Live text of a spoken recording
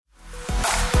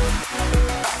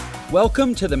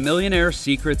Welcome to the Millionaire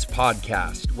Secrets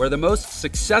Podcast, where the most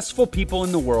successful people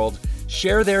in the world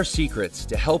share their secrets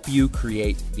to help you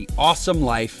create the awesome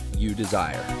life you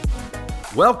desire.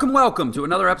 Welcome to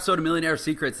another episode of Millionaire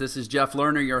Secrets. This is Jeff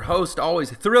Lerner, your host.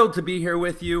 Always thrilled to be here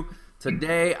with you.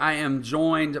 Today, I am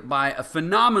joined by a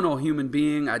phenomenal human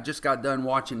being. I just got done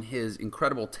watching his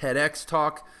incredible TEDx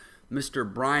talk, Mr.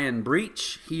 Brian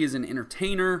Breach. He is an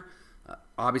entertainer,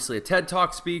 obviously a TED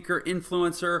Talk speaker,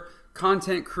 influencer,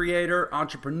 content creator,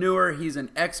 entrepreneur. He's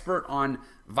an expert on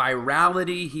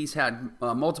virality. He's had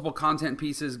multiple content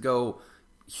pieces go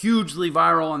hugely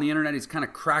viral on the internet. He's kind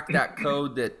of cracked that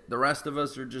code that the rest of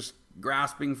us are just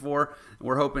grasping for.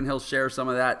 We're hoping he'll share some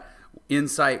of that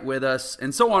insight with us,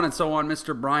 and so on and so on.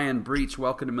 Mr. Brian Breach,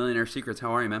 welcome to Millionaire Secrets.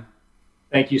 How are you, man?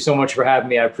 Thank you so much for having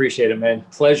me. I appreciate it, man.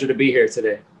 Pleasure to be here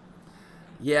today.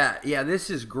 Yeah, this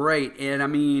is great. And I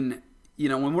mean, you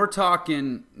know, when we're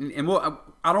talking, and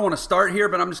I don't want to start here,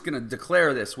 but I'm just going to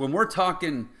declare this. When we're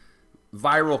talking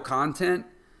viral content,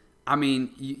 I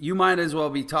mean, you might as well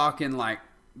be talking like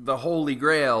the Holy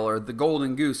Grail or the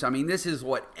Golden Goose. I mean, this is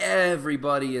what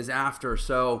everybody is after.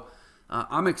 So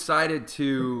I'm excited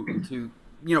to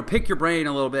pick your brain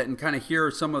a little bit and kind of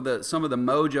hear some of the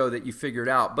mojo that you figured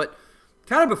out. But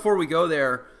kind of before we go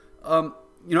there, I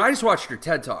just watched your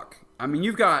TED Talk. I mean,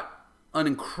 you've got an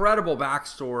incredible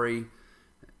backstory.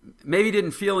 Maybe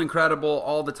didn't feel incredible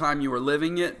all the time you were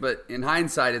living it, but in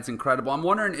hindsight, it's incredible. I'm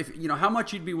wondering if, how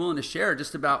much you'd be willing to share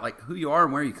just about like who you are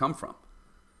and where you come from.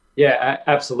 Yeah,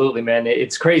 absolutely, man.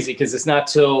 It's crazy because it's not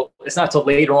till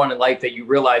later on in life that you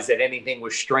realize that anything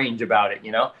was strange about it.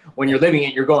 You know, when you're living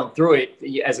it, you're going through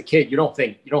it as a kid. You don't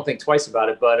think twice about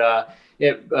it. But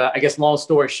I guess long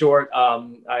story short,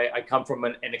 I come from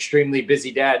an extremely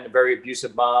busy dad and a very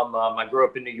abusive mom. I grew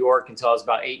up in New York until I was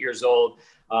about 8 years old.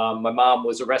 My mom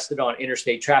was arrested on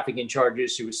interstate trafficking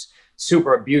charges. She was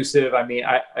super abusive. I mean,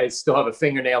 I still have a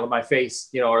fingernail in my face,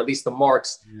 or at least the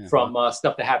marks from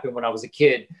stuff that happened when I was a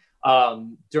kid.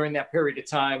 During that period of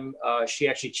time, she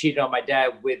actually cheated on my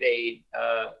dad with a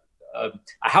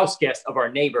house guest of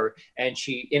our neighbor, and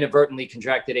she inadvertently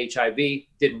contracted HIV,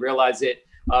 didn't realize it.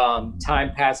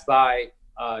 Time passed by.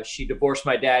 She divorced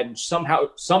my dad, and somehow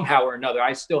or another,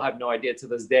 I still have no idea to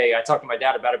this day. I talked to my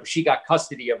dad about it, but she got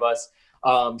custody of us.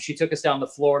 She took us down to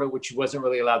Florida, which she wasn't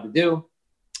really allowed to do.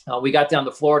 We got down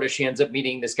to Florida. She ends up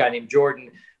meeting this guy named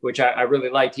Jordan, which I really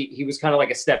liked. He was kind of like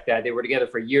a stepdad. They were together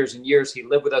for years and years. He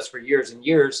lived with us for years and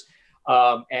years.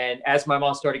 And as my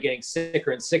mom started getting sicker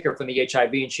and sicker from the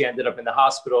HIV and she ended up in the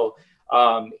hospital,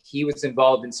 he was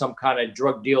involved in some kind of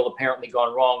drug deal apparently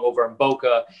gone wrong over in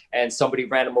Boca, and somebody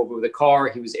ran him over with a car.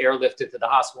 He was airlifted to the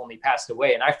hospital and he passed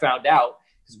away. And I found out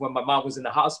because when my mom was in the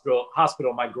hospital,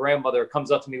 my grandmother comes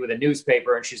up to me with a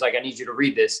newspaper and she's like, "I need you to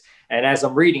read this." And as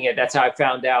I'm reading it, that's how I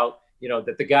found out,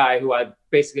 that the guy who I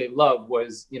basically loved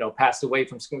was, passed away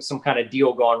from some kind of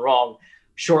deal gone wrong.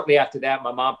 Shortly after that,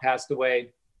 my mom passed away.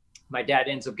 My dad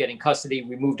ends up getting custody.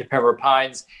 We moved to Pembroke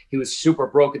Pines. He was super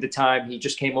broke at the time. He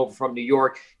just came over from New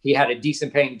York. He had a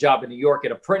decent paying job in New York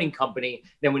at a printing company.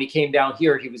 Then when he came down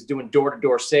here, he was doing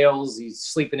door-to-door sales. He's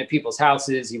sleeping in people's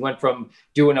houses. He went from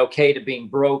doing okay to being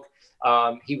broke.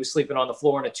 He was sleeping on the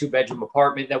floor in a 2-bedroom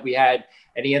apartment that we had.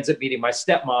 And he ends up meeting my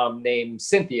stepmom named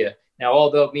Cynthia. Now,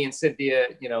 although me and Cynthia,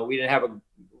 we didn't have a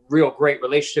real great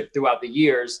relationship throughout the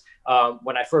years,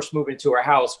 when I first moved into our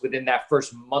house, within that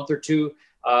first month or two,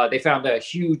 they found a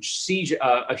huge seizure,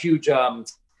 a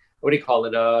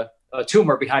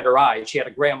tumor behind her eye. She had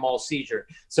a grand mal seizure.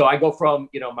 So I go from,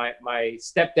 my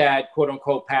stepdad, quote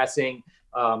unquote, passing,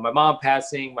 my mom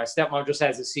passing, my stepmom just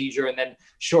has a seizure. And then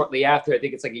shortly after, I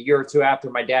think it's like a year or two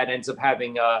after, my dad ends up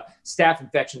having a staph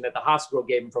infection that the hospital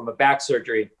gave him from a back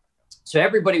surgery. So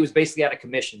everybody was basically out of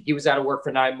commission. He was out of work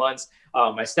for 9 months.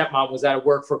 My stepmom was out of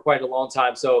work for quite a long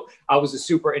time. So I was a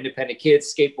super independent kid,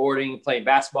 skateboarding, playing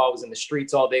basketball. I was in the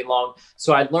streets all day long.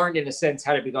 So I learned, in a sense,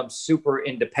 how to become super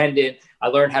independent. I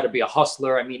learned how to be a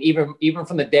hustler. I mean, even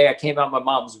from the day I came out of my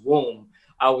mom's womb,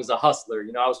 I was a hustler.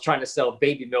 I was trying to sell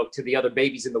baby milk to the other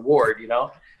babies in the ward,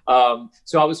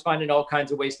 So I was finding all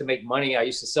kinds of ways to make money. I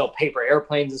used to sell paper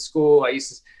airplanes in school. I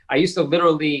used to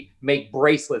literally make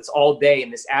bracelets all day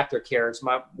in this aftercare.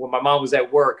 When my mom was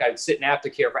at work, I'd sit in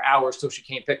aftercare for hours till she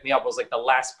came pick me up. I was like the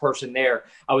last person there.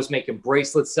 I was making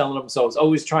bracelets, selling them. So I was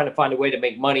always trying to find a way to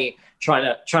make money, trying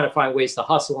to find ways to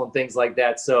hustle and things like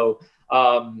that. So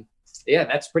yeah,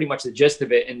 that's pretty much the gist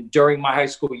of it. And during my high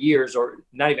school years, or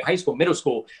not even high school, middle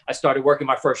school, I started working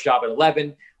my first job at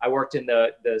 11. I worked in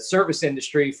the service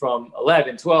industry from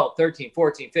 11, 12, 13,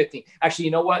 14, 15. Actually,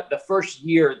 you know what? The first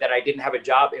year that I didn't have a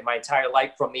job in my entire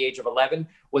life from the age of 11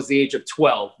 was the age of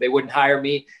 12. They wouldn't hire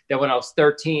me. Then when I was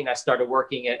 13, I started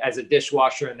working as a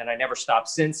dishwasher, and then I never stopped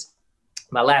since.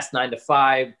 My last 9 to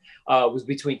 5 was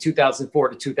between 2004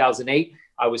 to 2008.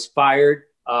 I was fired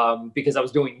because I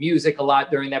was doing music a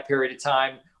lot during that period of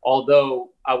time.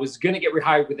 Although I was going to get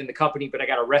rehired within the company, but I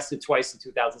got arrested twice in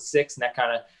 2006, and that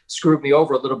kind of screwed me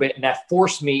over a little bit. And that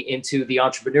forced me into the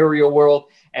entrepreneurial world.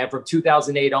 And from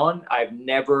 2008 on, I've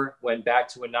never went back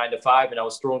to a 9 to 5, and I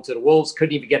was thrown to the wolves.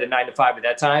 Couldn't even get a 9 to 5 at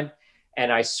that time.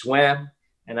 And I swam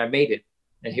and I made it.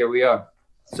 And here we are.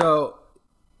 So,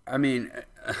 I mean,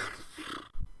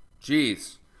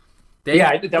 geez.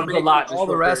 Yeah, that was a lot. All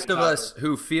the rest of us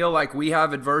who feel like we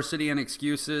have adversity and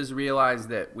excuses realize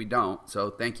that we don't.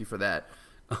 So thank you for that.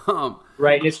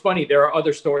 Right. And it's funny. There are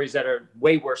other stories that are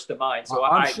way worse than mine. So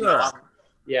I'm sure.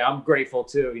 I'm grateful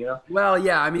too, Well,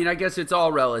 yeah, I mean, I guess it's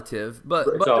all relative. But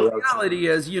the reality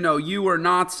is, you were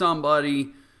not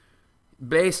somebody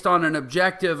based on an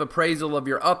objective appraisal of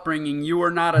your upbringing. You were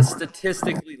not a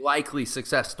statistically likely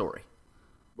success story.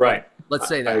 Right. Let's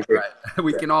say that, right?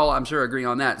 We can all, I'm sure, agree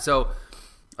on that. So,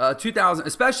 2000,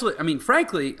 especially, I mean,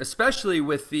 frankly, especially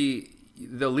with the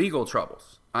legal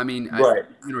troubles. I mean, right.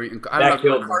 I don't know if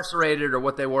you're incarcerated or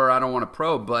what they were. I don't want to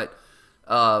probe, but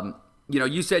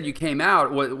you said you came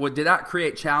out. What did that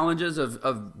create challenges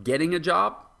of getting a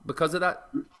job because of that?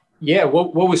 Yeah.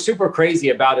 What was super crazy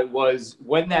about it was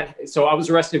so I was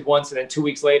arrested once, and then 2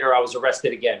 weeks later I was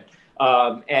arrested again.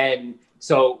 And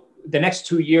so the next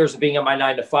 2 years of being at my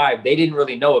 9 to 5, they didn't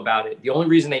really know about it. The only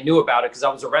reason they knew about it because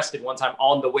I was arrested one time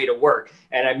on the way to work,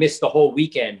 and I missed the whole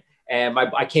weekend. And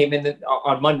I came in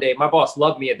on Monday. My boss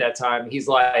loved me at that time. He's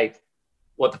like,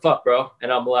 "What the fuck, bro?"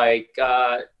 And I'm like,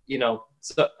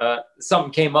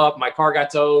 something came up. My car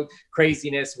got towed,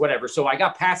 craziness, whatever. So I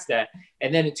got past that.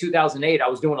 And then in 2008, I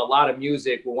was doing a lot of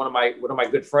music with one of my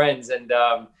good friends, and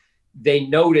they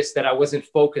noticed that I wasn't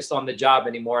focused on the job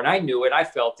anymore. And I knew it, I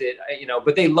felt it,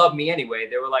 but they loved me anyway.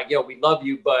 They were like, "Yo, we love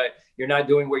you, but you're not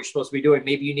doing what you're supposed to be doing.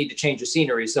 Maybe you need to change the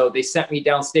scenery." So they sent me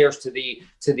downstairs to the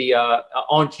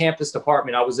on-campus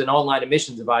department. I was an online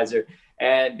admissions advisor,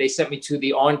 and they sent me to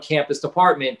the on-campus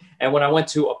department. And when I went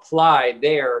to apply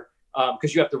there,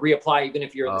 because you have to reapply even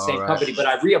if you're in the same company, but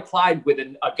I reapplied with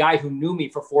a guy who knew me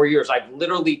for 4 years. I've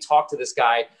literally talked to this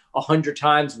guy 100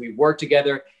 times. We worked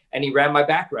together. And he ran my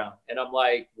background. And I'm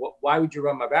like, why would you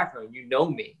run my background? You know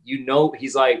me.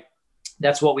 He's like,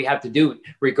 that's what we have to do,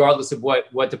 regardless of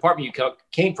what department you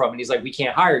came from. And he's like, we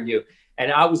can't hire you. And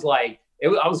I was like,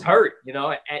 I was hurt,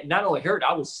 and not only hurt,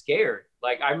 I was scared.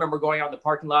 Like, I remember going out in the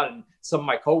parking lot, and some of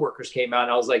my coworkers came out,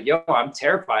 and I was like, yo, I'm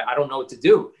terrified. I don't know what to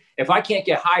do. If I can't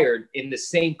get hired in the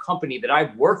same company that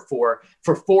I've worked for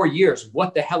 4 years,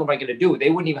 what the hell am I going to do? They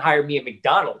wouldn't even hire me at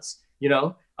McDonald's,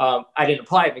 I didn't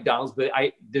apply at McDonald's, but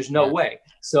there's no way.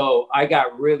 So I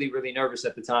got really, really nervous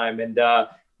at the time. And,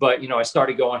 but I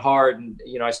started going hard, and,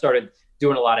 I started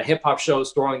doing a lot of hip hop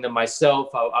shows, throwing them myself.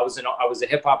 I was a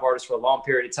hip hop artist for a long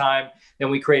period of time. Then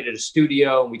we created a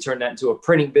studio, and we turned that into a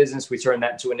printing business. We turned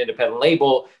that into an independent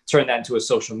label, turned that into a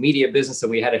social media business. And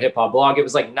we had a hip hop blog. It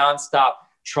was like nonstop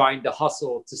trying to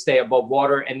hustle to stay above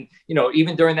water. And,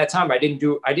 even during that time, I didn't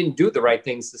do the right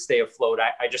things to stay afloat.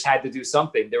 I just had to do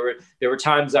something. There were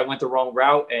times I went the wrong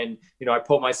route, and, I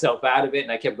pulled myself out of it,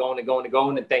 and I kept going and going and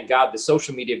going. And thank God the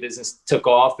social media business took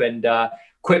off, and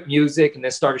quit music, and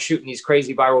then started shooting these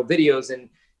crazy viral videos. And,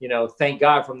 thank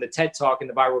God from the TED Talk and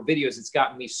the viral videos, it's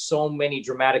gotten me so many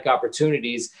dramatic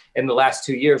opportunities in the last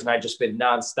 2 years. And I've just been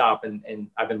nonstop,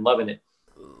 and I've been loving it.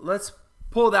 Let's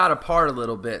pull that apart a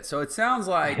little bit. So it sounds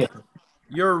like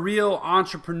your real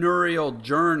entrepreneurial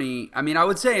journey. I mean, I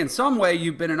would say in some way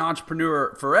you've been an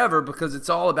entrepreneur forever, because it's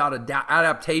all about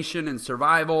adaptation and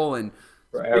survival and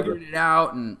figuring it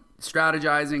out and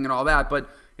strategizing and all that. But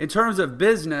in terms of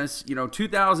business,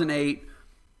 2008,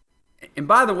 and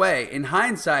by the way, in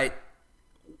hindsight,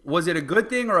 was it a good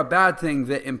thing or a bad thing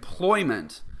that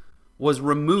employment was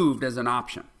removed as an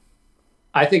option?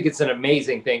 I think it's an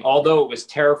amazing thing, although it was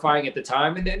terrifying at the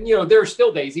time. And then, there are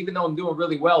still days, even though I'm doing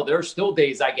really well, there are still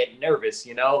days I get nervous,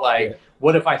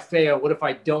 what if I fail? What if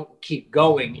I don't keep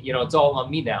going? It's all on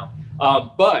me now.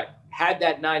 But had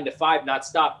that 9 to 5 not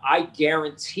stopped, I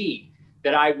guarantee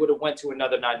that I would have went to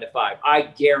another 9 to 5. I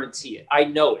guarantee it. I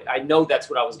know it. I know that's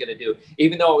what I was going to do.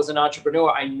 Even though I was an entrepreneur,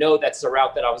 I know that's the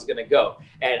route that I was going to go.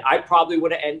 And I probably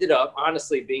would have ended up,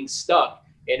 honestly, being stuck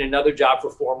in another job for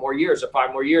 4 more years or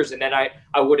 5 more years. And then I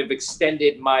would have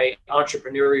extended my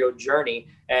entrepreneurial journey.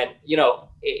 And, you know,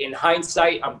 in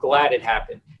hindsight, I'm glad it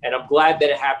happened. And I'm glad that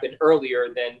it happened earlier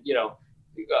than,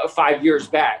 5 years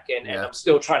back. And I'm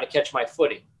still trying to catch my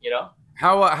footing, you know?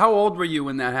 How old were you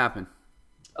when that happened?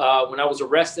 When I was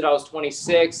arrested, I was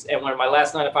 26. And when my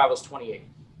last 9 to 5, I was 28.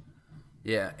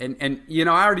 Yeah. And you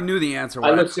know, I already knew the answer. I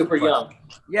look super young.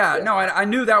 Yeah. No, I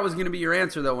knew that was going to be your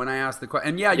answer, though, when I asked the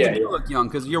question. And you do look young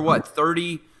because you're what,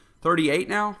 30, 38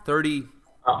 now? 30?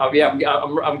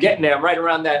 I'm getting there. I'm right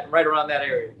around that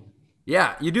area.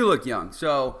 Yeah, you do look young.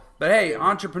 So, but hey,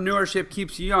 entrepreneurship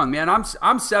keeps you young, man.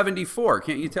 I'm 74.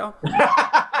 Can't you tell?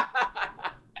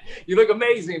 You look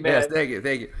amazing, man. Yes, thank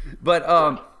you. But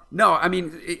no, I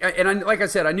mean, like I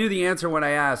said, I knew the answer when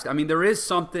I asked. I mean, there is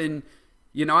something.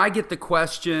 You know, I get the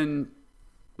question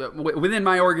within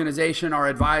my organization, our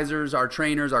advisors, our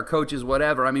trainers, our coaches,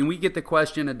 whatever. I mean, we get the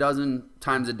question a dozen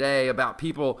times a day about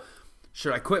people,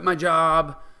 should I quit my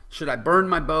job? Should I burn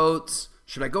my boats?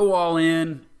 Should I go all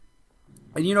in?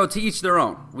 And, you know, to each their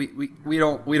own. We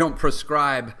don't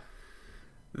prescribe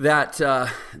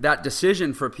that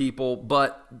decision for people,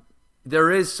 but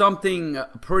there is something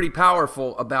pretty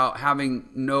powerful about having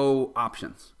no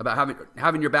options, about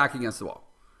having your back against the wall.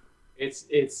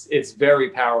 It's very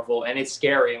powerful, and it's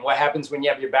scary. And what happens when you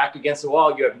have your back against the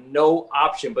wall? You have no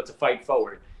option but to fight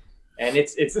forward. And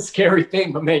it's a scary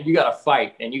thing, but man, you got to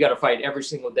fight, and you got to fight every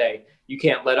single day. You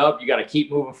can't let up. You got to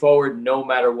keep moving forward no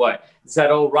matter what. It's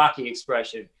that old Rocky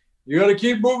expression. You got to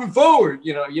keep moving forward.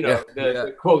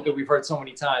 The quote that we've heard so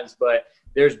many times, but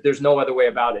there's no other way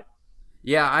about it.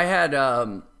 Yeah, I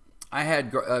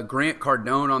had Grant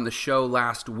Cardone on the show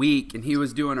last week, and he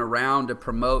was doing a round to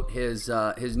promote his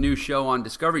new show on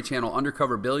Discovery Channel,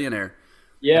 Undercover Billionaire.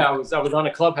 Yeah, I was on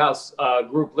a Clubhouse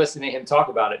group listening to him talk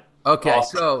about it. Okay,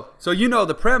 awesome. So you know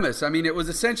the premise. I mean, it was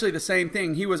essentially the same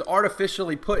thing. He was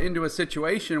artificially put into a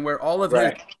situation where all of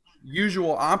his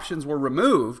usual options were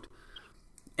removed,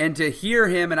 and to hear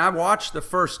him, and I watched the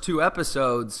first 2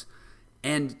 episodes,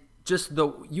 and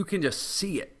you can just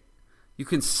see it. You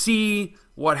can see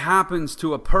what happens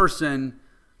to a person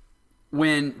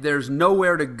when there's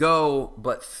nowhere to go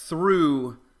but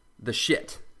through the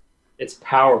shit. It's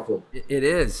powerful. It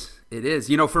is.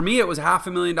 You know, for me, it was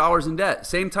 $500,000 in debt.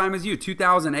 Same time as you,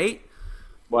 2008.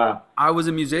 Wow. I was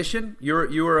a musician.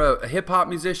 You were a hip hop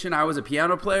musician. I was a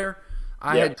piano player.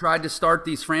 I had tried to start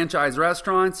these franchise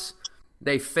restaurants.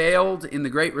 They failed in the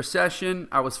Great Recession.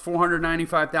 I was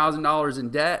 $495,000 in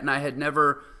debt, and I had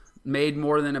never made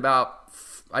more than about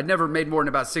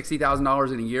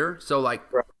 $60,000 in a year. So like,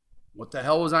 what the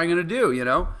hell was I going to do? You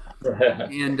know?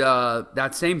 And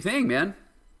that same thing, man.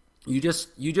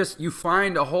 You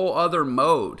find a whole other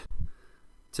mode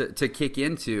to kick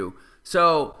into.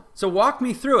 So walk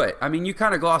me through it. I mean, you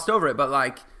kind of glossed over it, but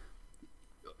like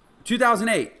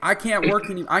 2008, I can't work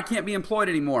I can't be employed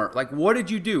anymore. Like, what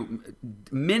did you do?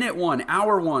 Minute 1,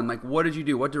 hour 1, like, what did you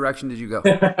do? What direction did you go?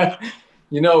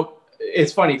 You know,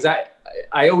 it's funny because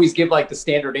I always give like the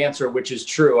standard answer, which is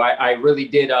true. I really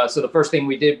did. So the first thing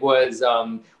we did was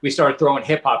we started throwing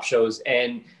hip hop shows.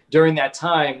 And during that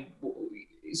time,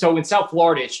 so in South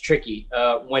Florida, it's tricky.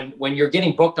 When you're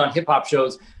getting booked on hip hop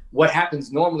shows, what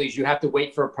happens normally is you have to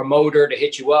wait for a promoter to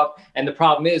hit you up. And the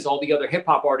problem is all the other hip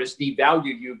hop artists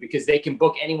devalue you because they can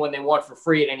book anyone they want for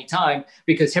free at any time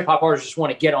because hip hop artists just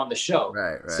want to get on the show.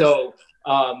 Right. So,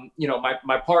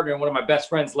 my partner and one of my best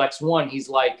friends, Lex One, he's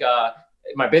like,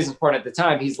 my business partner at the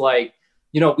time, he's like,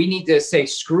 we need to say,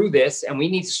 screw this. And we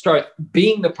need to start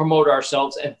being the promoter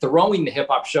ourselves and throwing the hip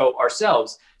hop show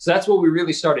ourselves. So that's what we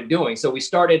really started doing. So we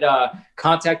started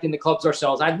contacting the clubs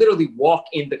ourselves. I'd literally walk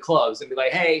in the clubs and be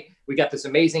like, hey, we got this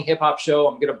amazing hip hop show.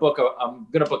 I'm going to book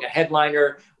a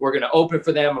headliner. We're going to open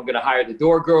for them. I'm going to hire the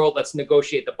door girl. Let's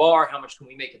negotiate the bar. How much can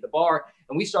we make at the bar?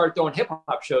 And we started throwing hip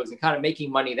hop shows and kind of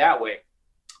making money that way.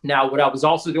 Now, what I was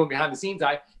also doing behind the scenes,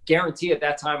 I guarantee at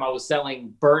that time I was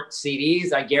selling burnt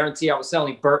CDs. I guarantee I was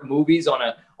selling burnt movies on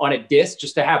a disc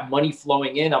just to have money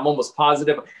flowing in. I'm almost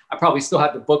positive I probably still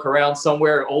have the book around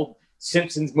somewhere, old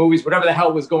Simpsons movies, whatever the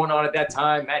hell was going on at that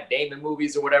time, Matt Damon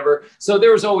movies or whatever. So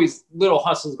there was always little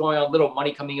hustles going on, little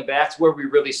money coming in. But that's where we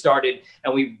really started,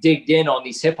 and we digged in on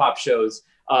these hip hop shows.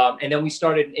 And then we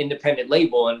started an independent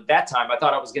label. And at that time, I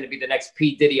thought I was going to be the next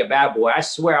P. Diddy, a bad boy. I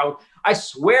swear I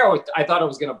thought I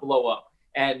was going to blow up.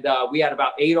 And we had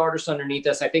about 8 artists underneath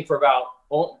us. I think for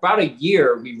about a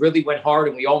year, we really went hard,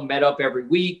 and we all met up every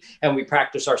week and we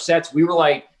practiced our sets. We were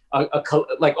like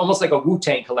almost like a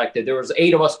Wu-Tang collective. There was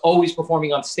 8 of us always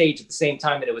performing on stage at the same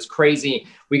time, and it was crazy.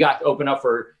 We got to open up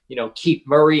for Keith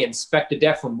Murray and Spectre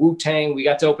Death from Wu-Tang. We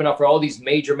got to open up for all these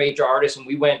major artists, and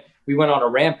we we went on a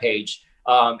rampage.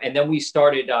 And then we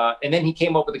started, and then he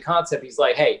came up with the concept. He's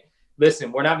like, hey,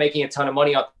 listen, we're not making a ton of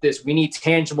money off this. We need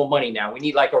tangible money now. We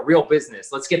need like a real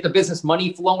business. Let's get the business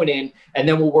money flowing in, and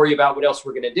then we'll worry about what else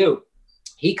we're going to do.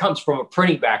 He comes from a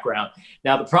printing background.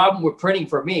 Now, the problem with printing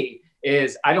for me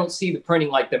is I don't see the printing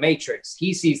like the Matrix.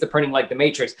 He sees the printing like the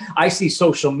Matrix. I see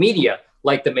social media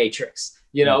like the Matrix,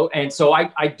 you know? And so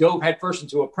I dove headfirst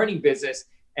into a printing business,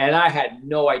 and I had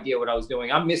no idea what I was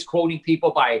doing. I'm misquoting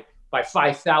people by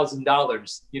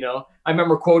 $5,000. You know, I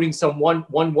remember quoting one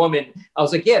woman. I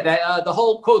was like, yeah, that the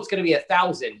whole quote's going to be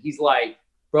 1,000. He's like,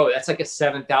 bro, that's like a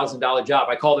 $7,000 job.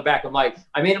 I called her back. I'm like,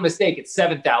 I made a mistake. It's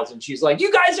 7,000. She's like,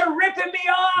 you guys are ripping me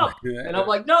off. And I'm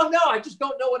like, no, I just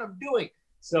don't know what I'm doing.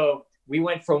 So we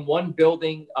went from one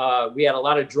building. We had a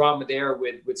lot of drama there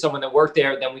with someone that worked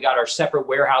there. Then we got our separate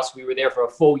warehouse. We were there for a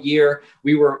full year.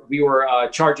 We were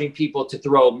charging people to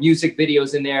throw music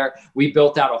videos in there. We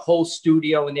built out a whole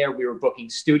studio in there. We were booking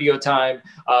studio time.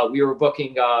 We were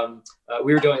booking.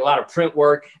 We were doing a lot of print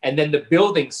work. And then the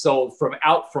building sold from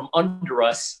under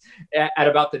us at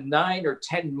about the 9 or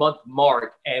 10 month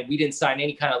mark. And we didn't sign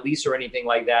any kind of lease or anything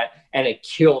like that. And it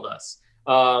killed us.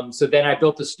 So then I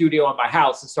built a studio on my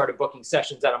house and started booking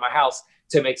sessions out of my house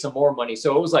to make some more money.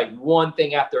 So it was like one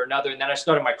thing after another. And then I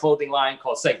started my clothing line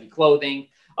called Psyche Clothing.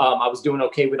 I was doing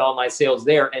okay with online sales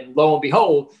there. And lo and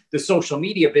behold, the social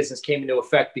media business came into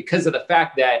effect because of the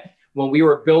fact that when we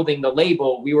were building the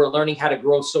label, we were learning how to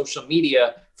grow social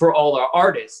media for all our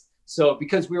artists. So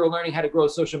because we were learning how to grow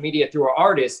social media through our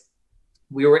artists,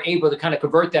 we were able to kind of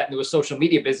convert that into a social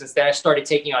media business that I started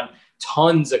taking on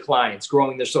tons of clients,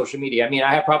 growing their social media. I mean,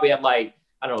 I probably had like,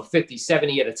 I don't know, 50,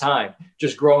 70 at a time,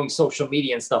 just growing social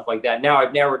media and stuff like that. Now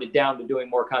I've narrowed it down to doing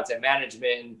more content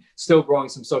management and still growing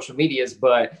some social medias.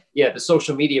 But yeah, the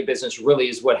social media business really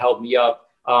is what held me up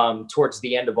towards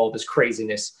the end of all this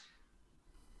craziness.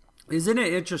 Isn't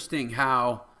it interesting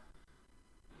how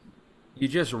you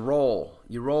just roll?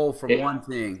 You roll from one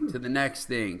thing to the next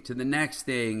thing to the next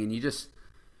thing, and you just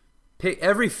pick.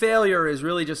 Every failure is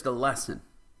really just a lesson.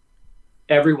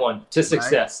 Everyone to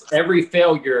success. Right? Every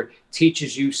failure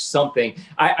teaches you something.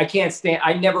 I can't stand,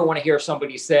 I never want to hear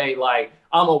somebody say like,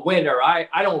 I'm a winner. I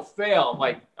don't fail. I'm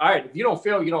like, all right, if you don't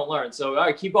fail, you don't learn. So all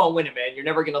right, keep on winning, man. You're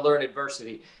never going to learn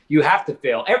adversity. You have to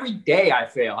fail. Every day I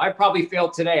fail. I probably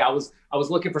failed today. I was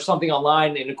looking for something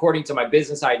online, and according to my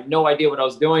business, I had no idea what I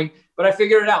was doing, but I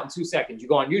figured it out in 2 seconds. You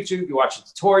go on YouTube, you watch a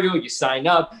tutorial, you sign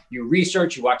up, you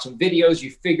research, you watch some videos,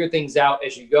 you figure things out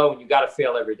as you go, and you got to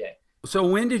fail every day. So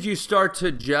when did you start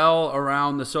to gel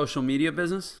around the social media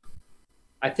business?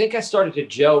 I think I started to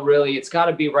gel really. It's got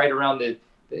to be right around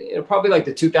probably like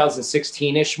the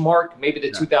 2016-ish mark, maybe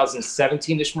the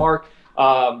 2017-ish mark.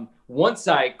 Once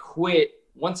I quit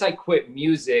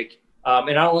music, and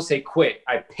I don't want to say quit,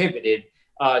 I pivoted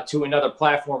to another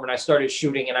platform, and I started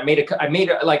shooting. And I made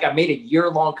a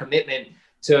year-long commitment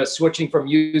to switching from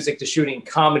music to shooting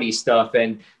comedy stuff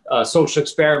and social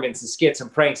experiments and skits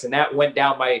and pranks. And that went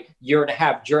down my 1.5 year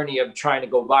journey of trying to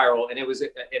go viral. And it was an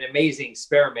amazing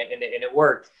experiment, and it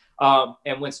worked.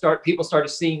 And when people started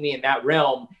seeing me in that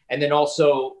realm, and then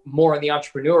also more in the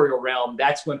entrepreneurial realm,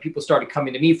 that's when people started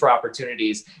coming to me for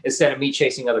opportunities instead of me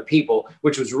chasing other people,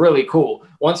 which was really cool.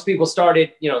 Once people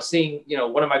started, seeing,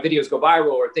 one of my videos go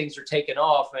viral or things are taking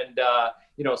off, and,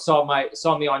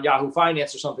 saw me on Yahoo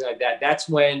Finance or something like that, that's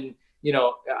when,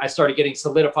 I started getting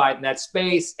solidified in that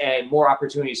space, and more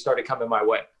opportunities started coming my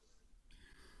way.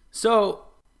 So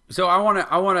I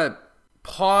want to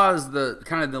pause the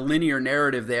kind of the linear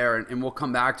narrative there, and we'll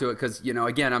come back to it, because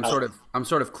again, I'm sort of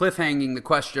cliffhanging the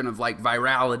question of like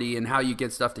virality and how you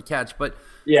get stuff to catch. But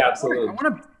yeah, absolutely. I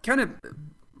want to kind of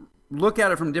look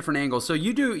at it from different angles. So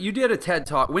you did a TED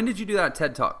Talk. When did you do that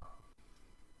TED Talk?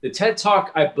 The TED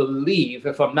Talk, I believe,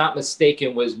 if I'm not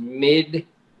mistaken, was mid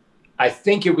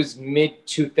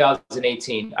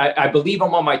 2018. I believe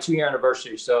I'm on my 2-year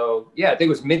anniversary. So yeah, I think it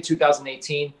was mid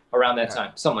 2018, around that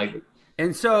time, something like that.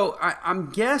 And so I'm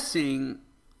guessing,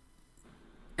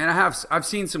 and I've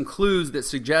seen some clues that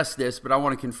suggest this, but I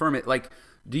want to confirm it. Like,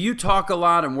 do you talk a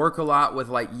lot and work a lot with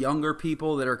like younger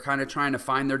people that are kind of trying to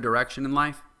find their direction in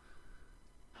life?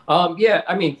 Yeah,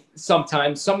 I mean,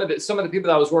 sometimes some of the people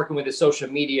that I was working with in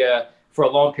social media for a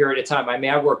long period of time. I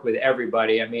mean, I work with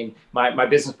everybody. I mean, my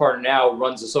business partner now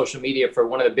runs the social media for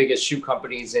one of the biggest shoe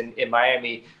companies in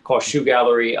Miami called Shoe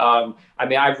Gallery. I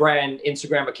mean, I've ran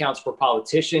Instagram accounts for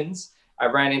politicians.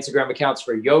 I've ran Instagram accounts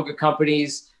for yoga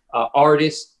companies,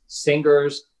 artists,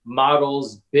 singers,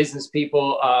 models, business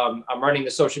people. I'm running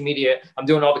the social media. I'm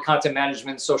doing all the content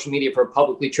management, social media for a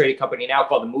publicly traded company now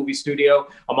called the Movie Studio.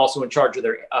 I'm also in charge of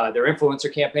their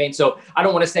influencer campaign. So I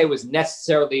don't want to say it was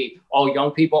necessarily all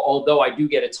young people, although I do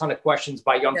get a ton of questions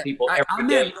by young people every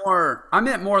day. I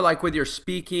meant more like with your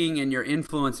speaking and your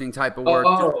influencing type of work.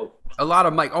 A lot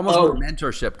of like almost more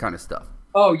mentorship kind of stuff.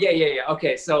 Oh, yeah.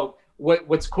 Okay, so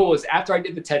what's cool is after I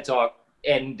did the TED Talk,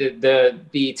 and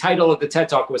the title of the TED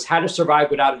Talk was How to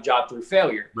Survive Without a Job Through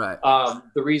Failure. Right.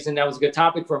 The reason that was a good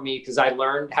topic for me, because I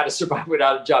learned how to survive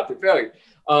without a job through failure.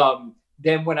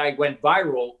 Then when I went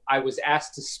viral, I was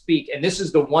asked to speak. And this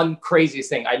is the one craziest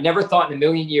thing. I never thought in a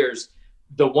million years,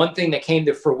 the one thing that came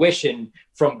to fruition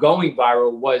from going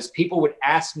viral was people would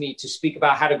ask me to speak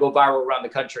about how to go viral around the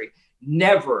country.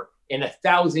 Never in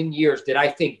 1,000 years did I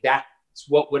think that's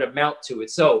what would amount to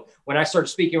it. So when I started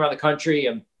speaking around the country,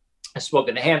 and I spoke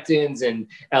in the Hamptons and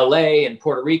LA and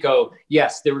Puerto Rico.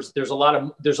 Yes, there's a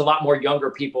lot more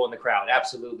younger people in the crowd.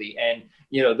 Absolutely. And,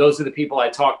 those are the people I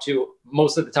talk to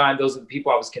most of the time. Those are the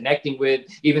people I was connecting with,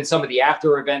 even some of the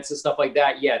after events and stuff like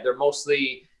that. Yeah, they're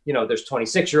mostly, there's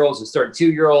 26-year-olds, there's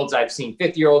 32-year-olds. I've seen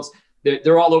 50-year-olds.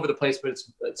 They're all over the place, but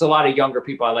it's a lot of younger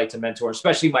people I like to mentor,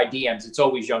 especially my DMs. It's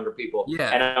always younger people. Yeah.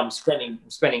 And I'm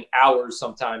spending hours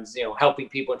sometimes, helping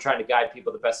people and trying to guide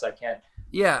people the best I can.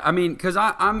 Yeah, I mean, because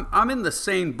I'm in the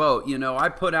same boat. I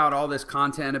put out all this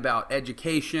content about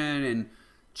education and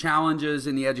challenges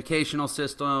in the educational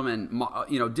system,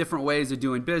 and different ways of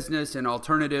doing business and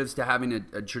alternatives to having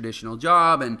a traditional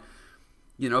job. And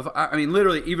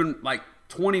literally, even like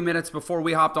 20 minutes before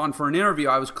we hopped on for an interview,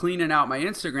 I was cleaning out my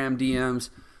Instagram DMs,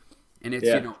 and it's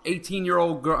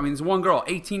 18-year-old girl. I mean, there's one girl,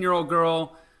 18-year-old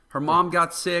girl. Her mom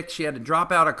got sick. She had to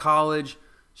drop out of college.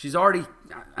 She's already,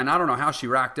 and I don't know how she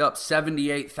racked up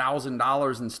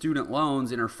 $78,000 in student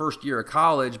loans in her first year of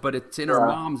college, but it's in her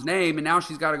mom's name, and now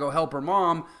she's got to go help her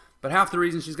mom. But half the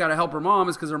reason she's got to help her mom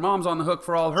is because her mom's on the hook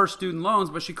for all her student loans,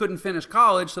 but she couldn't finish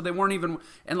college, so they weren't even.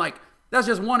 And like, that's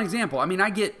just one example. I mean, I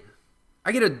get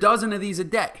a dozen of these a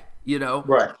day,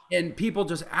 right? And people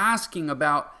just asking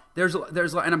about there's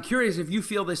and I'm curious if you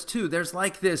feel this too. There's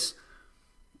like this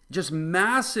just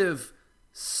massive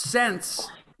sense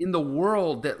in the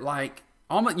world that like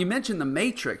almost, you mentioned the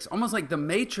Matrix, almost like the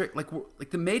Matrix,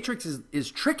 like the Matrix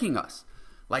is tricking us.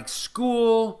 Like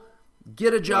school,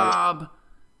 get a job,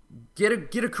 get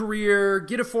a career,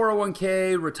 get a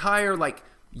 401k, retire. Like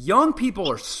young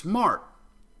people are smart.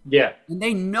 Yeah. And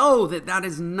they know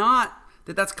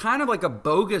that's kind of like a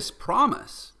bogus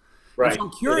promise. Right. And so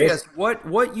I'm curious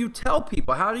what you tell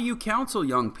people. How do you counsel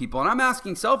young people? And I'm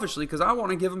asking selfishly because I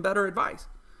want to give them better advice.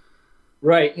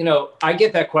 Right. I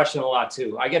get that question a lot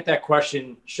too. I get that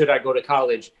question, should I go to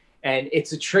college? And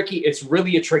it's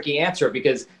really a tricky answer,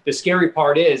 because the scary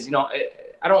part is,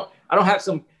 I don't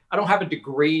have a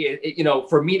degree,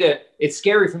 it's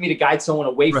scary for me to guide someone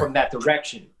away from that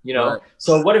direction, Right.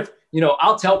 So what if,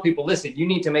 I'll tell people, listen, you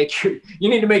need to make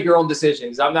your own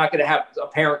decisions. I'm not going to have a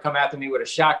parent come after me with a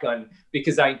shotgun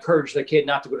because I encourage the kid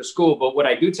not to go to school. But what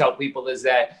I do tell people is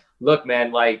that, look,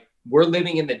 man, like, we're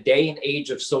living in the day and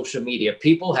age of social media.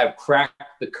 People have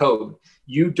cracked the code.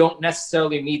 You don't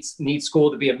necessarily need school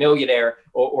to be a millionaire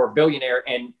or a billionaire.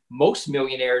 And most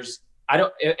millionaires,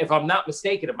 if I'm not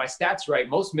mistaken, if my stats right,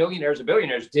 most millionaires and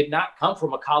billionaires did not come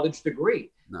from a college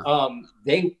degree. No.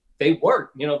 They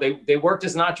worked, they worked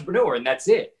as an entrepreneur, and that's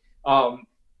it.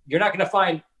 You're not going to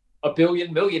find a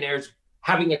billion millionaires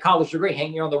having a college degree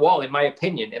hanging on the wall, in my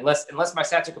opinion, unless my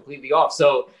stats are completely off.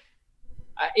 So,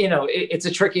 it's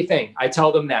a tricky thing. I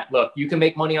tell them that, look, you can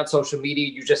make money on social media.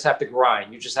 You just have to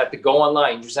grind. You just have to go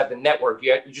online. You just have to network.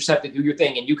 You just have to do your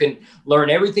thing, and you can learn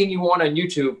everything you want on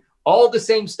YouTube. All the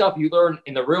same stuff you learn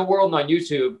in the real world and on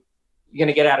YouTube, you're going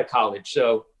to get out of college.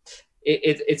 So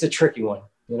it's a tricky one.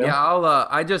 Yeah,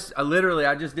 I just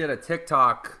did a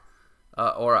TikTok,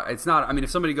 or it's not. I mean,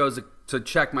 if somebody goes to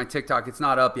check my TikTok, it's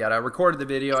not up yet. I recorded the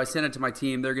video. I sent it to my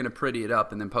team. They're going to pretty it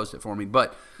up and then post it for me.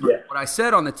 But what I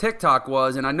said on the TikTok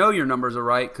was, and I know your numbers are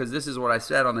right because this is what I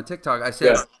said on the TikTok. I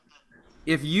said,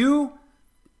 if you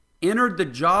entered the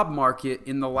job market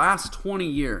in the last 20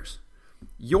 years,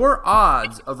 your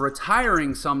odds of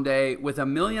retiring someday with $1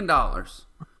 million,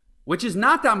 which is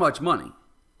not that much money.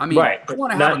 I mean, if you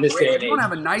want to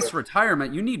have a nice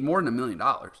retirement, you need more than $1 million.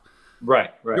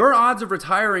 Right. Your odds of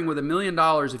retiring with $1 million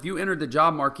if you entered the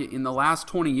job market in the last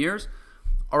 20 years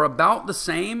are about the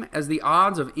same as the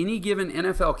odds of any given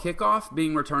NFL kickoff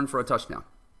being returned for a touchdown.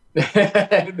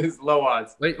 This low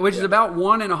odds. Which is about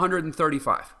 1 in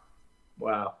 135.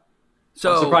 Wow.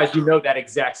 So I'm surprised you know that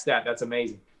exact stat. That's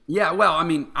amazing. Yeah, well, I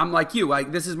mean, I'm like you.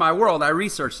 Like, this is my world. I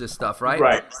research this stuff, right?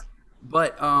 Right.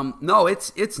 No,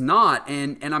 it's not.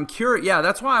 And I'm curious. Yeah,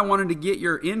 that's why I wanted to get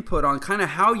your input on kind of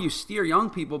how you steer young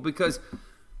people, because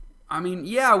I mean,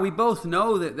 yeah, we both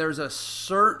know that there's a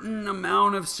certain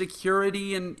amount of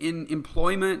security in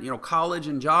employment, college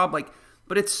and job,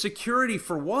 but it's security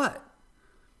for what?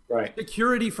 Right.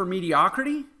 Security for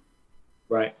mediocrity?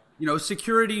 Right.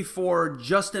 Security for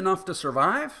just enough to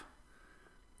survive?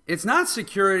 It's not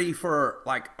security for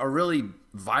like a really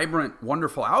vibrant,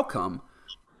 wonderful outcome.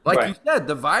 Like Right. you said,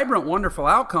 the vibrant, wonderful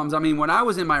outcomes. I mean, when I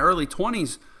was in my early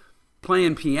 20s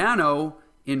playing piano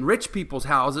in rich people's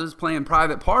houses, playing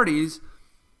private parties,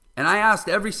 and I asked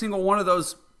every single one of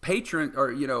those patrons,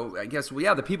 or, I guess,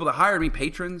 the people that hired me,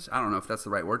 patrons, I don't know if that's the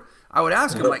right word. I would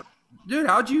ask them, like, dude,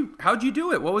 how'd you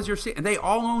do it? What was your and they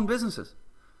all own businesses.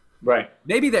 Right.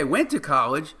 Maybe they went to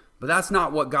college, but that's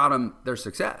not what got them their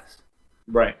success.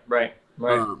 Right.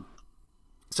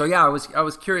 So yeah, I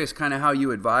was curious kind of how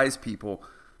you advise people.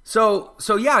 So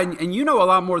yeah, and you know a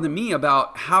lot more than me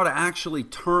about how to actually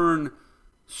turn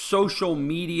social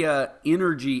media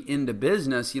energy into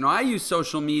business. I use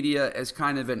social media as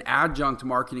kind of an adjunct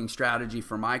marketing strategy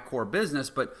for my core business,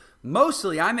 but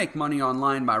mostly I make money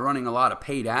online by running a lot of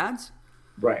paid ads.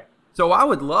 Right. So I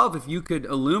would love if you could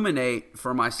illuminate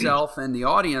for myself and the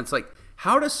audience, like,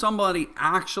 how does somebody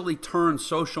actually turn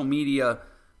social media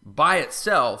by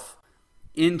itself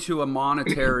into a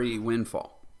monetary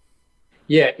windfall?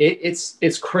 Yeah,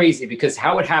 it's crazy, because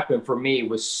how it happened for me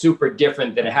was super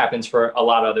different than it happens for a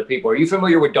lot of other people. Are you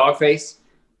familiar with Dogface?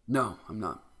 No, I'm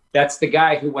not. That's the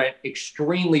guy who went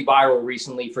extremely viral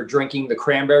recently for drinking the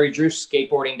cranberry juice,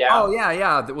 skateboarding down. Oh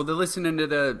yeah. Well, they're listening to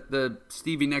the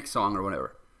Stevie Nicks song or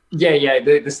whatever. Yeah,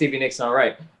 the Stevie Nicks song,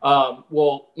 right?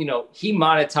 Well, he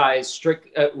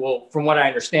monetized from what I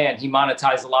understand, he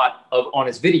monetized a lot on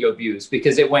his video views,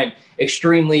 because it went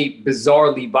extremely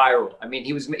bizarrely viral. I mean,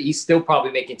 he's still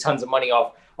probably making tons of money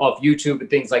off YouTube and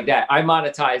things like that. I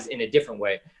monetize in a different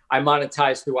way. I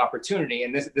monetize through opportunity,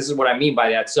 and this is what I mean by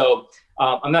that. So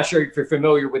I'm not sure if you're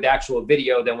familiar with the actual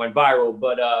video that went viral,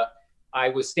 but I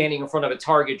was standing in front of a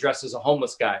Target dressed as a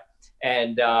homeless guy,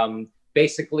 and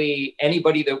basically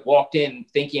anybody that walked in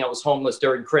thinking I was homeless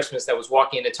during Christmas that was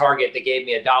walking into Target, they gave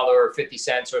me $1 or 50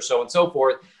 cents or so and so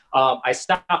forth. I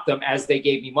stopped them as they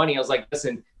gave me money. I was like,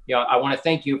 listen, I want to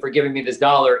thank you for giving me this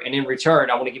 $1. And in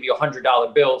return, I want to give you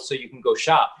 $100 bill so you can go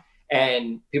shop.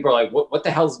 And people are like, what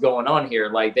the hell's going on here?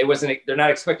 Like they're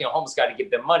not expecting a homeless guy to give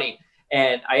them money.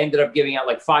 And I ended up giving out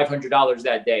like $500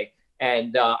 that day.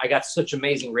 And I got such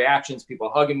amazing reactions,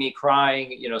 people hugging me,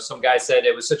 crying. Some guy said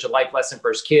it was such a life lesson for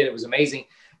his kid. It was amazing.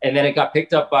 And then it got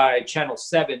picked up by Channel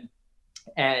 7.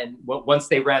 And once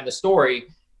they ran the story,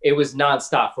 it was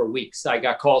nonstop for weeks. I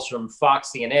got calls from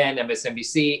Fox, CNN,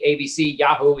 MSNBC, ABC,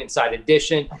 Yahoo, Inside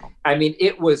Edition. I mean,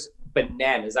 it was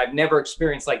bananas. I've never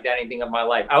experienced like that anything in my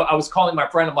life. I was calling my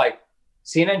friend. I'm like,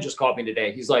 CNN just called me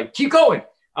today. He's like, keep going.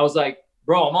 I was like,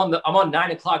 bro, I'm on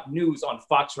 9 o'clock news on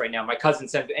Fox right now. My cousin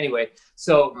sent it anyway.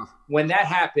 So when that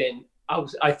happened,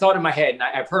 I thought in my head, and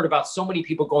I've heard about so many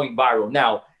people going viral.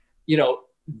 Now,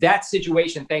 that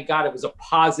situation, thank God it was a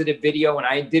positive video, and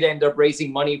I did end up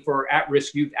raising money for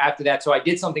at-risk youth after that. So I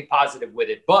did something positive with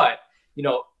it. But,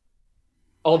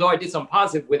 although I did something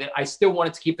positive with it, I still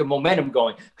wanted to keep the momentum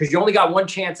going, because you only got one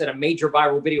chance at a major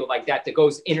viral video like that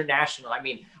goes international. I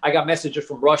mean, I got messages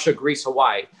from Russia, Greece,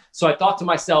 Hawaii. So I thought to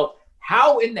myself,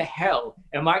 how in the hell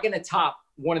am I going to top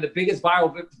one of the biggest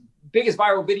viral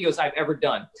videos I've ever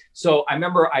done? So I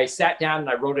remember I sat down and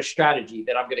I wrote a strategy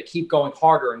that I'm going to keep going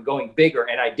harder and going bigger.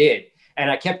 And I did. And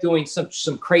I kept doing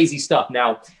some crazy stuff.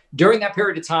 Now, during that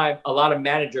period of time, a lot of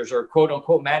managers, or quote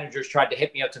unquote managers, tried to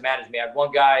hit me up to manage me. I had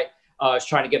one guy was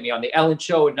trying to get me on the Ellen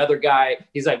show. Another guy,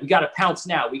 he's like, we got to pounce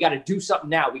now. We got to do something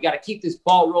now. We got to keep this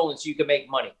ball rolling so you can make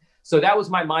money. So that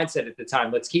was my mindset at the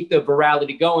time. Let's keep the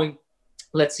virality going.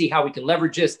 Let's see how we can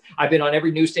leverage this. I've been on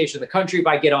every news station in the country. If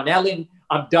I get on Ellen,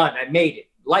 I'm done. I made it.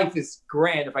 Life is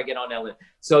grand if I get on Ellen.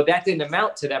 So that didn't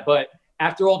amount to that. But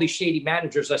after all these shady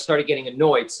managers, I started getting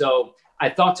annoyed. So I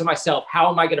thought to myself, how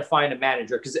am I going to find a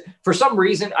manager? Because for some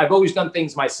reason, I've always done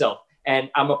things myself. And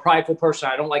I'm a prideful person.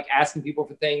 I don't like asking people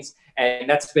for things. And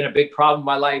that's been a big problem in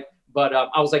my life. But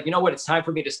I was like, you know what? It's time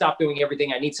for me to stop doing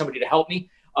everything. I need somebody to help me.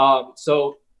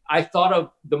 So I thought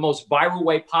of the most viral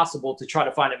way possible to try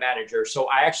to find a manager. So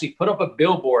I actually put up a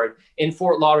billboard in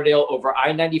Fort Lauderdale over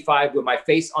I-95 with my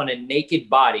face on a naked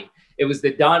body. It was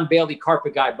the Don Bailey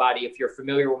carpet guy body, if you're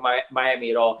familiar with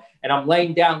Miami at all. And I'm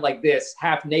laying down like this,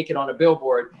 half naked on a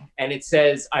billboard. And it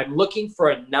says, I'm looking for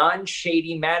a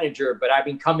non-shady manager, but I've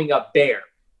been coming up bare,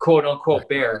 quote unquote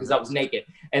bare, because I was naked.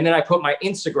 And then I put my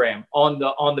Instagram on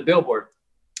the billboard.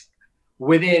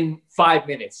 within 5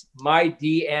 minutes, my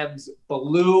DMs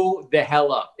blew the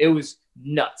hell up. It was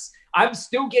nuts. I'm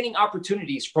still getting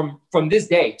opportunities from this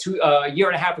day to a year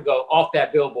and a half ago off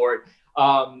that billboard.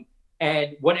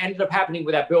 And what ended up happening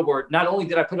with that billboard, not only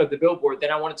did I put up the billboard, then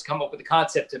I wanted to come up with a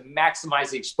concept to maximize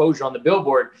the exposure on the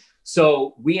billboard.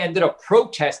 So we ended up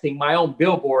protesting my own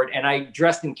billboard, and I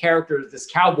dressed in character as this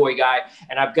cowboy guy.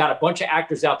 And I've got a bunch of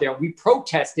actors out there. And we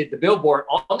protested the billboard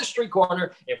on the street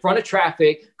corner in front of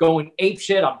traffic, going ape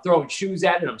shit. I'm throwing shoes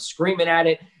at it. I'm screaming at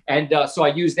it. And so I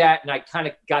used that, and I kind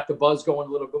of got the buzz going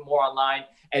a little bit more online.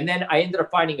 And then I ended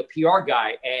up finding a PR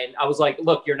guy, and I was like,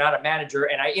 look, you're not a manager.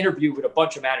 And I interviewed with a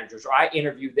bunch of managers, or I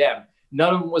interviewed them.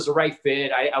 None of them was the right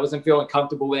fit. I wasn't feeling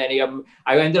comfortable with any of them.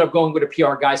 I ended up going with a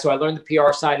PR guy. So I learned the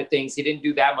PR side of things. He didn't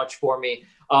do that much for me.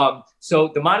 So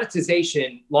the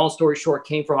monetization, long story short,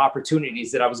 came from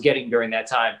opportunities that I was getting during that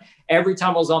time. Every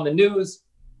time I was on the news,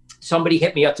 somebody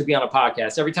hit me up to be on a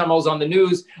podcast. Every time I was on the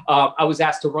news, I was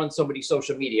asked to run somebody's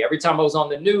social media. Every time I was on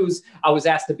the news, I was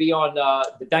asked to be on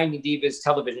the Dining Divas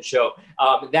television show.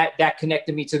 That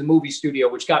connected me to the movie studio,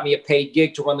 which got me a paid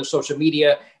gig to run their social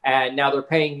media. And now they're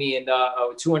paying me in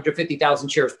 250,000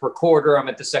 shares per quarter. I'm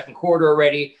at the second quarter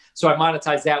already. So I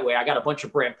monetized that way. I got a bunch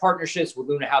of brand partnerships with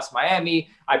Luna House Miami.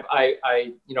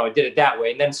 I did it that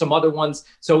way. And then some other ones.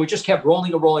 So it just kept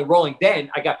rolling. Then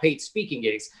I got paid speaking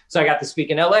gigs. So I got to speak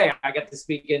in LA. I got to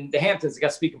speak in the Hamptons. I got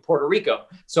to speak in Puerto Rico.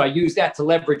 So I used that to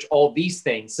leverage all these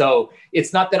things. So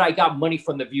it's not that I got money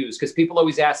from the views, because people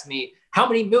always ask me, how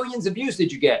many millions of views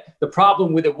did you get? The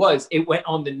problem with it was it went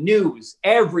on the news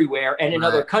everywhere and in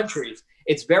other countries.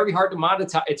 It's very hard to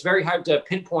monetize. It's very hard to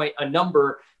pinpoint a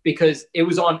number, because it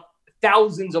was on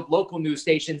thousands of local news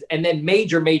stations and then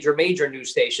major news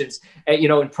stations,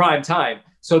 in prime time.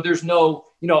 So there's no,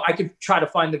 I could try to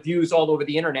find the views all over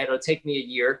the internet. It'll take me a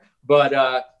year.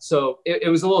 But so it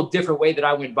was a little different way that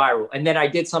I went viral. And then I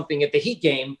did something at the Heat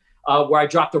game where I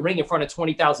dropped the ring in front of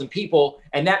 20,000 people,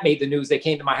 and that made the news. They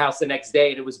came to my house the next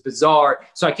day, and it was bizarre.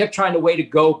 So I kept trying to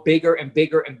go bigger and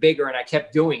bigger and bigger, and I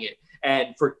kept doing it.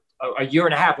 And for a year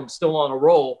and a half, I'm still on a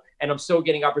roll, and I'm still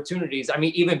getting opportunities. I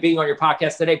mean, even being on your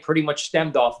podcast today pretty much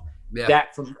stemmed off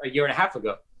that from a year and a half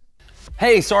ago.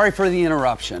 Hey, sorry for the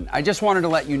interruption. I just wanted to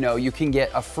let you know you can get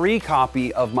a free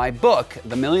copy of my book,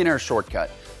 The Millionaire Shortcut,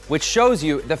 which shows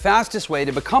you the fastest way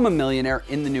to become a millionaire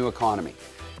in the new economy.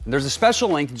 And there's a special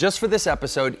link just for this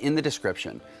episode in the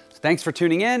description. So thanks for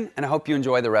tuning in, and I hope you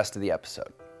enjoy the rest of the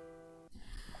episode.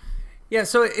 Yeah,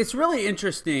 so it's really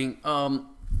interesting, and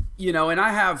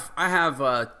I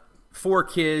have 4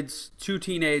 kids, 2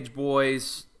 teenage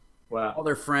boys. Wow. All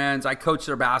their friends. I coach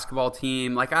their basketball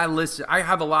team. Like I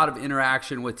have a lot of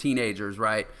interaction with teenagers,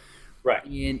 right? Right.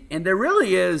 And there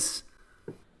really is,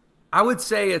 I would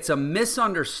say it's a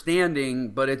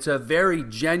misunderstanding, but it's a very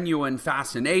genuine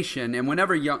fascination. And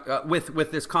whenever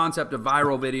with this concept of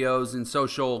viral videos and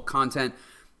social content,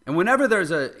 and whenever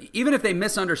even if they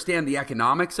misunderstand the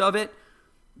economics of it,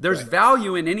 there's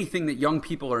value in anything that young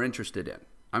people are interested in.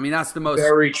 I mean, that's the most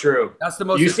very true. That's the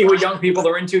most. You see what young people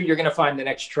are into, you're going to find the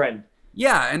next trend.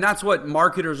 Yeah, and that's what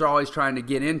marketers are always trying to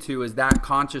get into, is that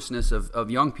consciousness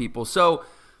of young people. So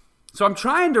I'm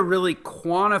trying to really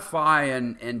quantify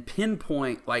and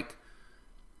pinpoint like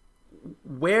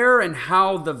where and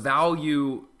how the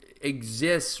value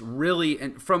exists really,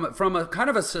 and from a kind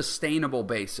of a sustainable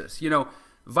basis.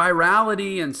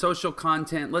 Virality and social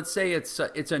content. Let's say it's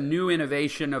a new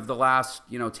innovation of the last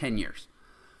 10 years.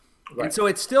 Right. And so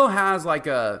it still has like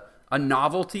a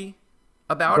novelty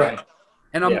about it.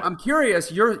 And I'm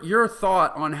curious your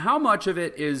thought on how much of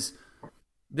it is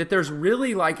that there's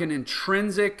really like an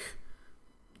intrinsic,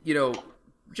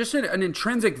 just an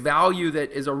intrinsic value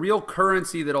that is a real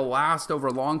currency that'll last over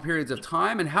long periods of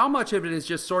time, and how much of it is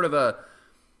just sort of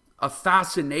a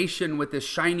fascination with this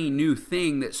shiny new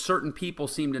thing that certain people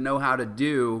seem to know how to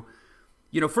do.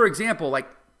 For example, like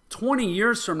 20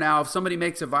 years from now, if somebody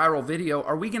makes a viral video,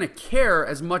 are we going to care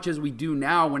as much as we do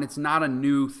now when it's not a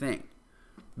new thing?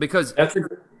 Because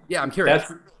I'm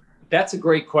curious. That's a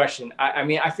great question. I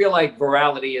mean, I feel like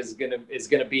virality is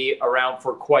gonna be around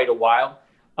for quite a while.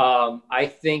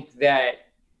 I think that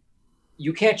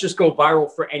you can't just go viral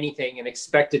for anything and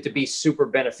expect it to be super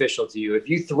beneficial to you. If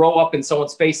you throw up in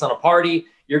someone's face on a party,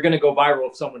 you're going to go viral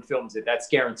if someone films it. That's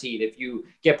guaranteed. If you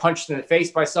get punched in the face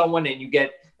by someone and you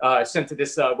get sent to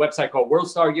this website called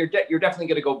WorldStar, you're definitely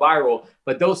going to go viral.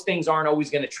 But those things aren't always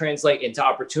going to translate into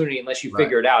opportunity unless you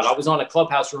figure it out. I was on a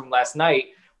Clubhouse room last night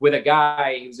with a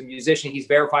guy. He was a musician. He's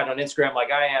verified on Instagram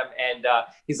like I am. And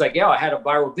he's like, I had a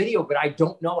viral video, but I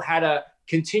don't know how to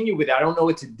continue with it. I don't know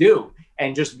what to do.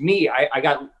 And just me, I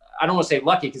don't want to say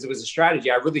lucky because it was a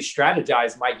strategy. I really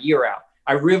strategized my year out.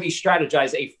 I really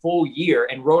strategized a full year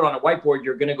and wrote on a whiteboard,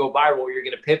 you're going to go viral, or you're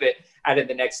going to pivot out of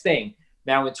the next thing.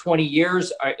 Now in 20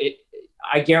 years,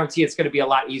 I guarantee it's going to be a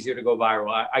lot easier to go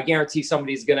viral. I guarantee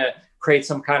somebody's going to create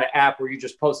some kind of app where you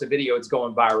just post a video, it's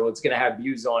going viral, it's going to have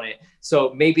views on it.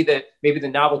 So maybe the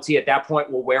novelty at that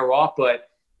point will wear off, but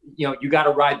you got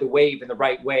to ride the wave in the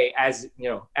right way as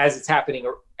it's happening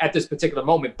or at this particular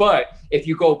moment. But if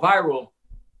you go viral,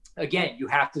 again,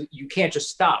 you can't just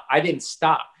stop. I didn't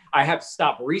stop. I have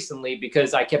stopped recently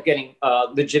because I kept getting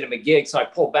legitimate gigs. So I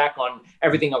pulled back on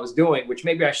everything I was doing, which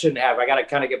maybe I shouldn't have. I got to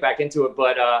kind of get back into it.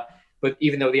 But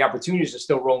even though the opportunities are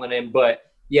still rolling in, but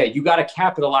yeah, you got to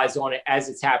capitalize on it as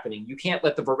it's happening. You can't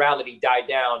let the virality die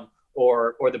down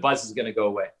or the buzz is going to go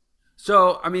away.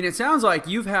 So, I mean, it sounds like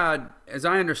you've had, as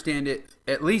I understand it,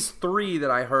 at least 3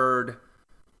 that I heard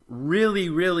really,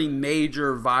 really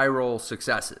major viral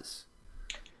successes.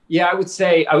 Yeah, I would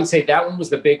say that one was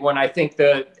the big one. I think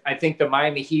the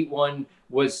Miami Heat one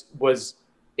was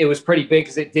pretty big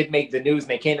because it did make the news, and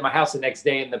they came to my house the next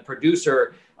day, and the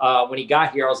producer, when he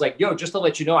got here, I was like, yo, just to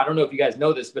let you know, I don't know if you guys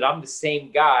know this, but I'm the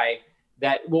same guy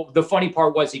the funny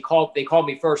part was they called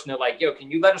me first, and they're like, yo,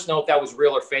 can you let us know if that was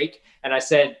real or fake? And I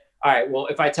said, all right, well,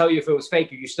 if I tell you if it was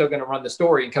fake, are you still going to run the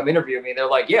story and come interview me? And they're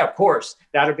like, yeah, of course.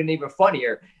 That would have been even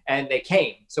funnier. And they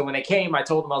came. So when they came, I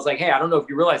told them, I was like, hey, I don't know if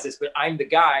you realize this, but I'm the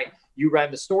guy you ran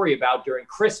the story about during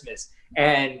Christmas.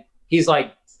 And he's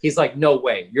like, no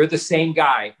way. You're the same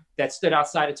guy that stood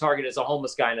outside of Target as a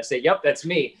homeless guy. And I say, yep, that's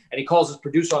me. And he calls his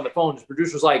producer on the phone. His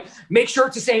producer's like, make sure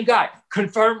it's the same guy.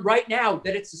 Confirm right now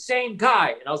that it's the same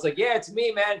guy. And I was like, yeah, it's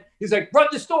me, man. He's like, run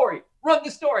the story.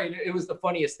 And it was the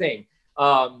funniest thing.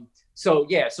 So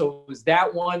it was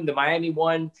that one, the Miami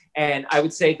one. And I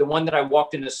would say the one that I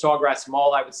walked into Sawgrass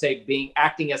Mall, I would say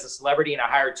acting as a celebrity, and I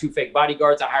hired 2 fake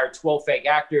bodyguards. I hired 12 fake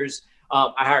actors.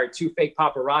 I hired 2 fake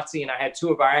paparazzi, and I had 2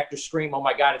 of our actors scream, oh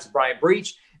my God, it's Brian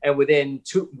Breach. And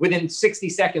within 60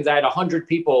 seconds, I had 100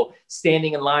 people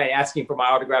standing in line asking for my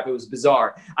autograph. It was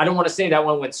bizarre. I don't want to say that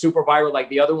one went super viral like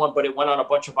the other one, but it went on a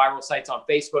bunch of viral sites on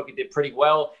Facebook. It did pretty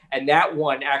well. And that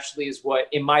one actually is what,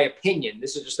 in my opinion,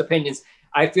 this is just opinions,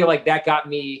 I feel like that got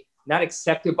me not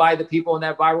accepted by the people in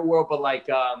that viral world, but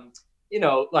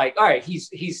all right,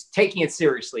 he's taking it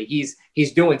seriously.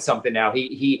 He's doing something now.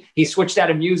 He switched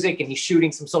out of music and he's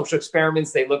shooting some social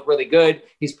experiments. They look really good.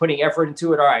 He's putting effort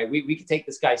into it. All right, we can take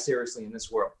this guy seriously in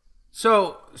this world.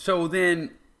 So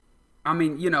then, I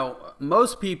mean,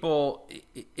 most people,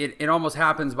 it almost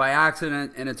happens by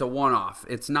accident and it's a one-off.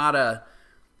 It's not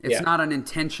an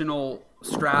intentional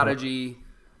strategy.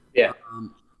 Yeah.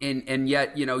 And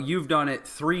yet, you've done it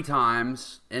 3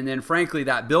 times. And then frankly,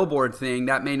 that billboard thing,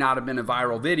 that may not have been a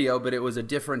viral video, but it was a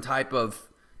different type of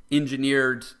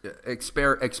engineered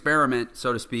experiment,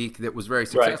 so to speak, that was very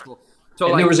successful. Right.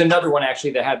 So there was another one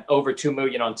actually that had over 2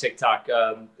 million on TikTok.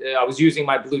 I was using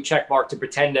my blue check mark to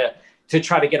pretend to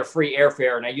try to get a free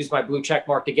airfare. And I used my blue check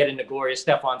mark to get into Gloria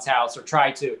Stefan's house or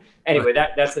try to. Anyway,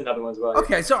 that's another one as well.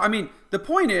 Okay. So, I mean, the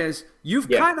point is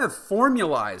you've kind of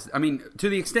formalized, I mean, to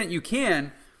the extent you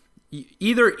can,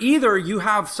 either you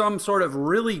have some sort of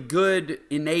really good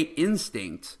innate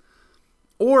instinct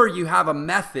or you have a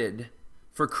method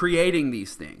for creating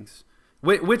these things.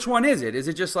 Which one is it? Is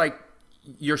it just like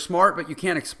you're smart but you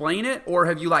can't explain it, or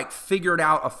have you figured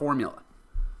out a formula?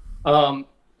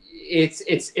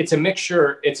 It's a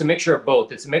mixture. It's a mixture of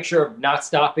both. It's a mixture of not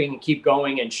stopping, keep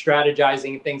going, and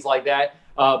strategizing and things like that.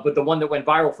 But the one that went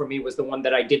viral for me was the one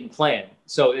that I didn't plan.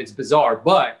 So it's bizarre.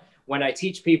 But when I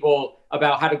teach people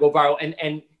about how to go viral,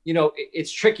 and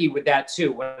it's tricky with that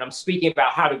too. When I'm speaking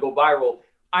about how to go viral,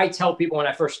 I tell people when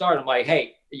I first start, I'm like,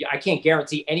 hey, I can't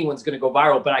guarantee anyone's going to go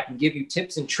viral, but I can give you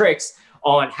tips and tricks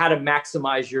on how to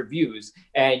maximize your views.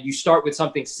 And you start with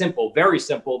something simple, very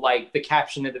simple, like the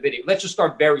caption of the video. Let's just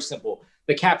start very simple.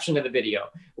 The caption of the video.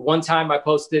 One time I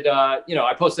posted, I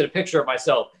posted a picture of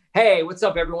myself. Hey, what's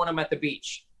up, everyone? I'm at the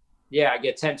beach. Yeah, I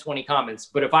get 10, 20 comments.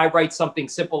 But if I write something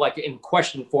simple, like in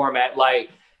question format, like,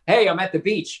 hey, I'm at the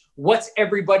beach. What's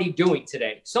everybody doing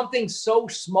today? Something so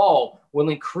small will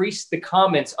increase the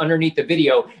comments underneath the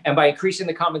video. And by increasing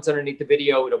the comments underneath the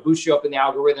video, it'll boost you up in the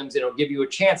algorithms. It'll give you a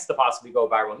chance to possibly go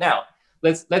viral. Now,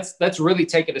 let's really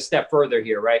take it a step further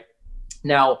here, right?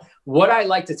 Now, what I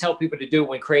like to tell people to do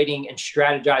when creating and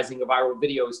strategizing a viral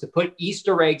video is to put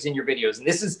Easter eggs in your videos. And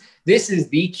this is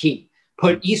the key.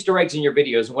 Put Easter eggs in your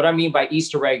videos. And what I mean by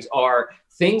Easter eggs are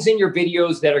things in your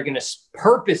videos that are going to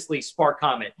purposely spark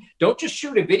comment. Don't just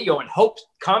shoot a video and hope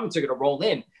comments are going to roll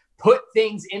in. put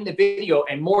things in the video,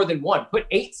 and more than one, put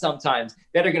 8 sometimes,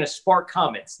 that are going to spark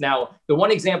comments. Now, the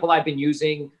one example I've been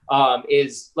using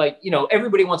is like,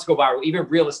 everybody wants to go viral, even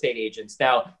real estate agents.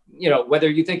 Now, whether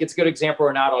you think it's a good example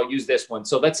or not, I'll use this one.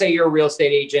 So let's say you're a real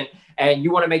estate agent and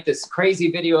you want to make this crazy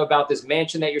video about this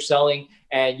mansion that you're selling,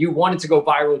 and you want it to go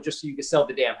viral just so you can sell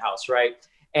the damn house, right?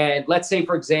 And let's say,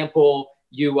 for example,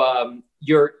 you're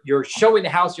showing the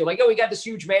house. You're like, oh, we got this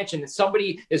huge mansion, and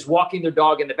somebody is walking their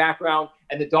dog in the background,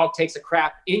 and the dog takes a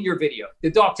crap in your video.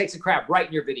 The dog takes a crap right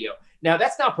in your video. Now,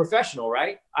 that's not professional,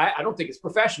 right? I don't think it's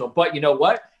professional. But you know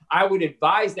what? I would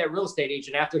advise that real estate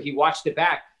agent, after he watched it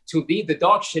back, to leave the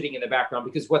dog shitting in the background,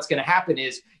 because what's going to happen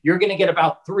is you're going to get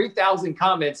about 3,000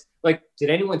 comments like, did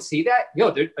anyone see that?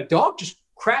 Yo, a dog just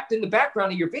crapped in the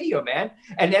background of your video, man.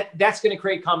 And that's going to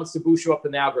create comments to boost you up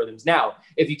in the algorithms. Now,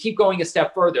 if you keep going a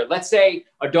step further, let's say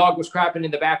a dog was crapping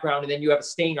in the background and then you have a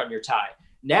stain on your tie.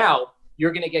 Now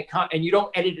you're going to get, and you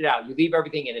don't edit it out. You leave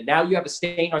everything in, and now you have a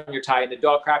stain on your tie and the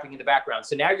dog crapping in the background.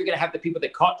 So now you're going to have the people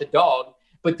that caught the dog,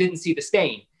 but didn't see the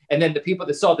stain. And then the people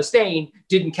that saw the stain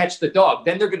didn't catch the dog.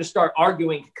 Then they're going to start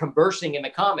arguing, conversing in the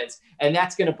comments, and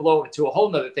that's going to blow into a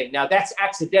whole nother thing. Now that's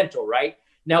accidental, right?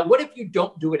 Now, what if you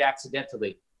don't do it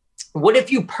accidentally? What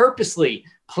if you purposely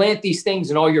plant these things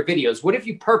in all your videos? What if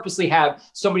you purposely have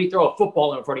somebody throw a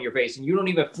football in front of your face and you don't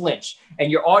even flinch,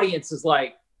 and your audience is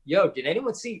like, yo, did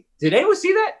anyone see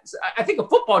that? I think a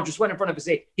football just went in front of his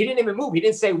face. He didn't even move. He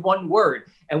didn't say one word.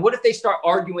 And what if they start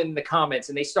arguing in the comments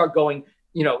and they start going,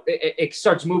 it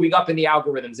starts moving up in the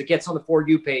algorithms. It gets on the For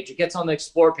You page. It gets on the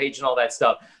Explore page and all that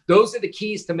stuff. Those are the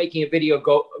keys to making a video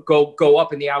go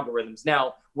up in the algorithms.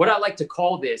 Now, what I like to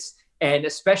call this, and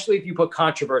especially if you put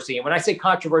controversy, and when I say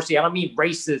controversy, I don't mean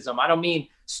racism. I don't mean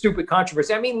stupid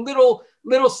controversy. I mean little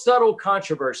subtle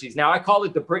controversies. Now, I call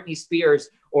it the Britney Spears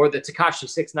or the Tekashi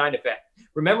 6ix9ine effect.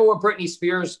 Remember when Britney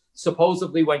Spears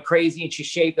supposedly went crazy and she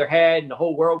shaved her head and the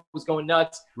whole world was going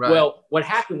nuts? Right. Well, what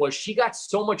happened was she got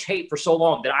so much hate for so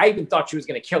long that I even thought she was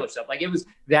going to kill herself. Like, it was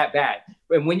that bad.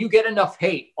 And when you get enough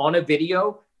hate on a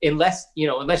video, unless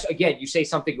again, you say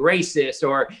something racist,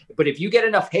 but if you get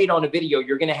enough hate on a video,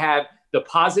 you're going to have the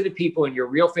positive people and your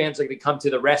real fans are going to come to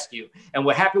the rescue. And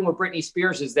what happened with Britney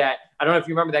Spears is that, I don't know if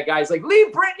you remember, that guy's like, leave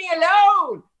Britney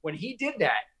alone. When he did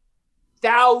that,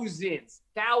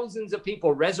 thousands of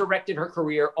people resurrected her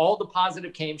career. All the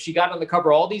positive came. She got on the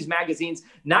cover of all these magazines,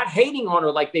 not hating on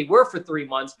her like they were for 3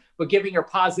 months, but giving her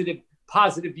positive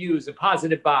views and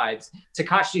positive vibes.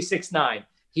 Tekashi 6ix9ine.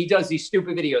 He does these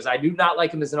stupid videos. I do not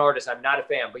like him as an artist. I'm not a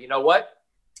fan. But you know what?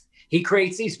 He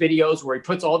creates these videos where he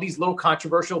puts all these little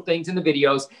controversial things in the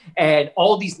videos and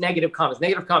all these negative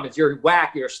comments. You're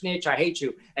whack. You're a snitch. I hate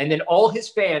you. And then all his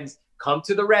fans come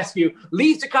to the rescue.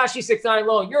 Leave Tekashi 6ix9ine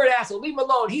alone. You're an asshole. Leave him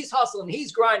alone. He's hustling.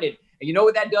 He's grinding. And you know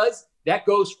what that does? That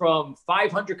goes from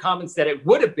 500 comments that it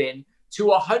would have been to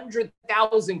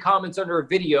 100,000 comments under a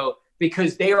video,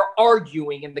 because they are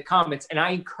arguing in the comments. And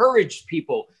I encourage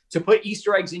people to put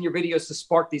Easter eggs in your videos to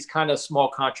spark these kind of small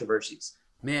controversies.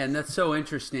 Man, that's so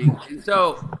interesting. And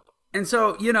so,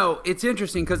 it's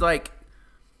interesting because, like,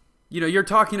 you're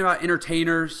talking about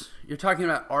entertainers, you're talking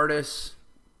about artists,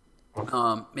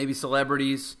 maybe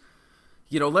celebrities.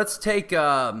 Let's take,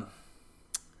 like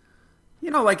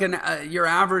your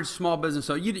average small business.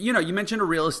 So you mentioned a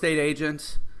real estate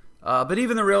agent, but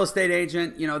even the real estate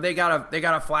agent, they got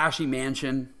a flashy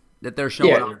mansion that they're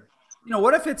showing off.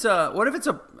 What if it's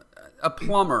a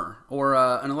plumber or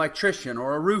an electrician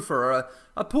or a roofer or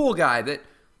a pool guy that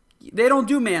they don't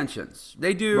do mansions.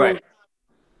 They do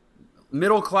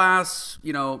middle class,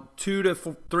 $200,000 to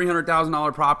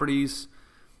 $300,000 properties.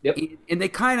 Yep. And they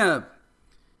kind of,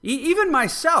 even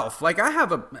myself, like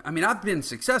I've been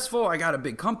successful. I got a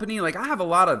big company. Like, I have a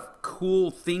lot of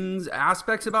cool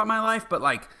aspects about my life, but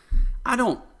like,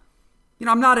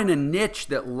 I'm not in a niche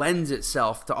that lends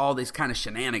itself to all these kind of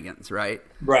shenanigans, right?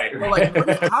 Right. But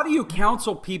like, how do you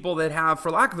counsel people that have,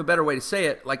 for lack of a better way to say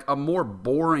it, like a more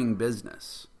boring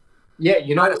business? Yeah,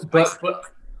 but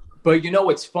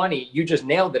what's funny? You just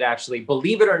nailed it, actually.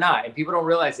 Believe it or not, and people don't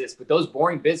realize this, but those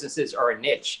boring businesses are a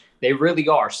niche. They really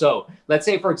are. So let's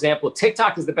say, for example,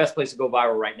 TikTok is the best place to go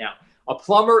viral right now. A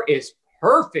plumber is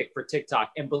perfect for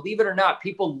TikTok. And believe it or not,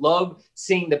 people love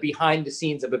seeing the behind the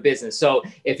scenes of a business. So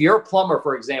if you're a plumber,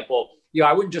 for example,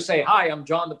 I wouldn't just say, hi, I'm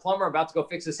John the plumber, about to go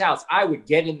fix this house. I would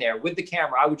get in there with the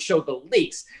camera. I would show the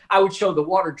leaks. I would show the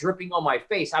water dripping on my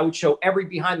face. I would show every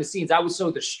behind the scenes. I would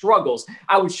show the struggles.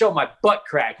 I would show my butt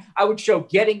crack. I would show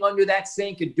getting under that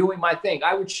sink and doing my thing.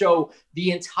 I would show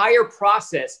the entire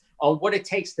process on what it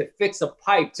takes to fix a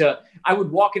pipe. I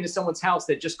would walk into someone's house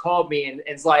that just called me and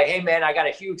it's like, hey man, I got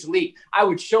a huge leak. I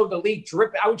would show the leak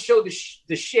drip. I would show the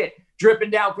shit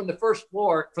dripping down from the first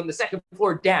floor, from the second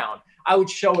floor down. I would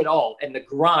show it all, and the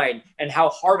grind and how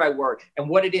hard I work and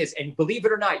what it is. And believe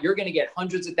it or not, you're going to get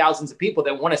hundreds of thousands of people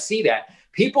that want to see that.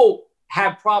 People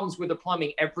have problems with the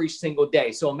plumbing every single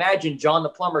day. So imagine John the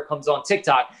plumber comes on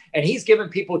TikTok and he's giving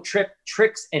people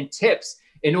tricks and tips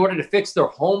in order to fix their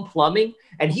home plumbing.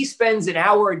 And he spends an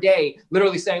hour a day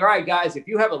literally saying, all right, guys, if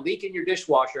you have a leak in your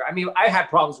dishwasher, I mean, I had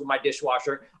problems with my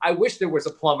dishwasher. I wish there was a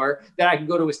plumber that I can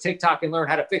go to his TikTok and learn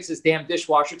how to fix this damn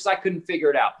dishwasher because I couldn't figure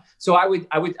it out. So I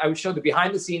would show the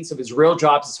behind the scenes of his real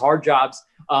jobs, his hard jobs.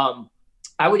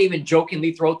 I would even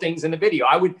jokingly throw things in the video.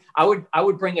 I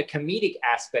would bring a comedic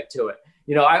aspect to it.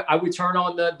 You know, I would turn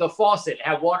on the faucet,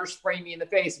 have water spray me in the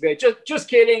face, and be like, just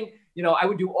kidding. You know, I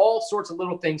would do all sorts of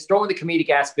little things, throw in the comedic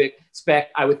aspect.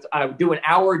 I would do an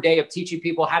hour a day of teaching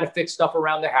people how to fix stuff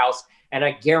around their house, and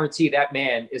I guarantee that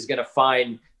man is going to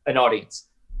find an audience.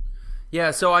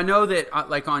 Yeah, so I know that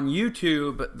like on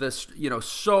YouTube,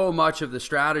 so much of the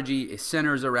strategy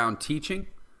centers around teaching,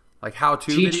 like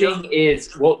how-to teaching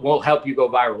videos. will help you go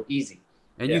viral easy.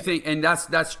 And you think, and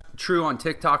that's true on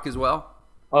TikTok as well?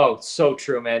 Oh, so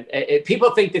true, man.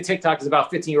 People think that TikTok is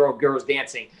about 15-year-old girls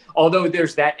dancing. Although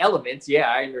there's that element. Yeah,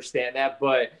 I understand that.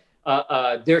 But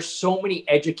there's so many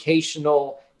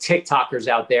educational TikTokers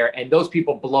out there, and those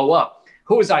people blow up.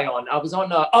 Who was I on? I was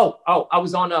on I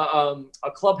was on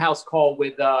a Clubhouse call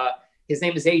with his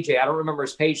name is AJ. I don't remember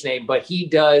his page name, but he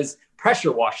does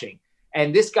pressure washing.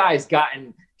 And this guy's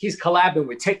he's collabing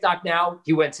with TikTok now.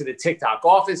 He went to the TikTok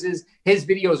offices. His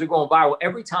videos are going viral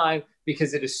every time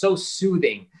because it is so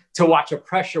soothing to watch a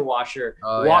pressure washer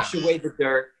wash away the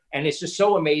dirt. And it's just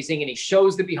so amazing. And he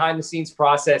shows the behind the scenes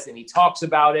process and he talks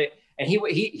about it. And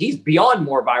he's beyond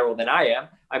more viral than I am.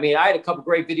 I mean, I had a couple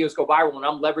great videos go viral and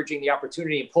I'm leveraging the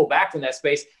opportunity and pull back from that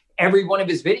space. Every one of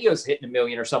his videos hitting 1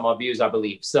 million or some odd views, I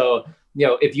believe. So, you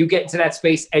know, if you get into that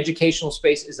space, educational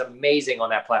space is amazing on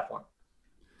that platform.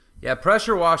 Yeah,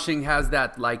 pressure washing has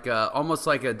that like almost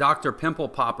like a Dr. Pimple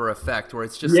Popper effect where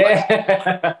it's just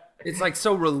like, it's like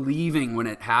so relieving when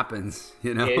it happens,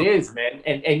 you know? It is, man.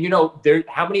 And you know,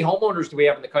 how many homeowners do we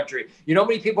have in the country? You know how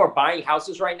many people are buying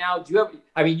houses right now?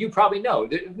 You probably know,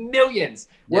 millions.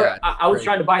 Where I was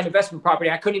trying to buy an investment property.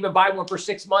 I couldn't even buy one for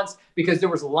 6 months because there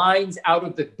was lines out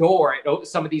of the door at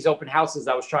some of these open houses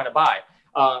I was trying to buy.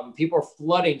 People are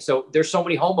flooding. So there's so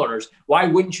many homeowners. Why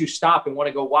wouldn't you stop and want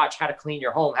to go watch how to clean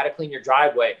your home, how to clean your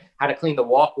driveway, how to clean the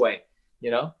walkway, you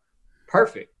know?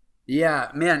 Perfect. Yeah,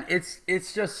 man, it's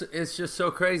just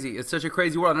so crazy. It's such a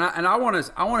crazy world. And I want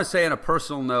to say on a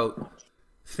personal note,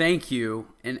 thank you.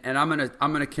 And I'm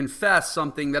going to confess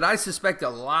something that I suspect a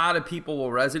lot of people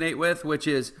will resonate with, which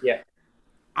is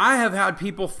I have had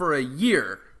people for a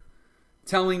year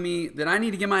telling me that I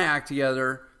need to get my act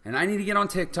together and I need to get on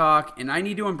TikTok and I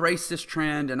need to embrace this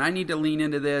trend and I need to lean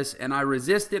into this, and I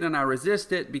resist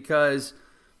it because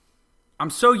I'm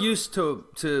so used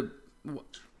to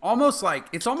almost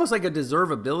like a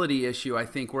deservability issue, I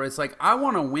think, where it's like I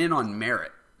want to win on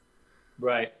merit.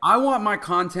 Right. I want my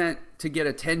content to get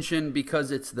attention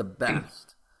because it's the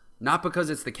best, not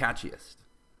because it's the catchiest.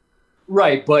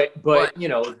 Right, but you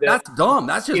know, that's dumb.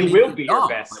 That's just it will be dumb. Your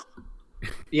best.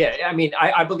 Yeah, I mean,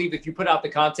 I believe if you put out the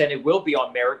content, it will be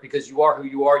on merit because you are who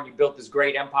you are and you built this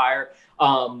great empire.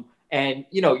 And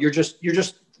you know, you're just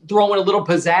throwing a little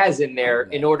pizzazz in there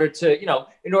in order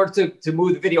to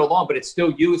move the video along, but it's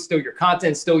still you, it's still your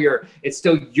content, it's still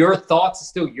your thoughts, it's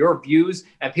still your views,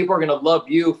 and people are going to love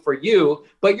you for you,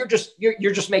 but you're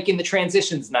just making the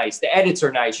transitions nice. The edits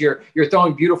are nice. You're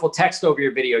throwing beautiful text over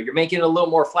your video. You're making it a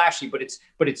little more flashy, but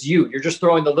it's you. You're just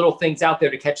throwing the little things out there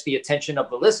to catch the attention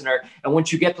of the listener. And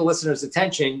once you get the listener's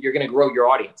attention, you're going to grow your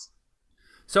audience.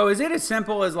 So is it as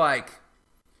simple as like,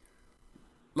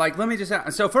 let me just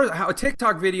ask. So first, how a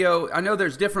TikTok video, I know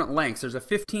there's different lengths. There's a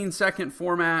 15-second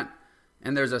format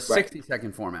and there's a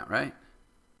 60-second format, right?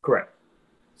 Correct.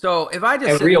 So if I just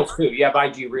and Reels too. You have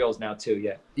IG Reels now too,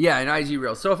 yeah. Yeah, and IG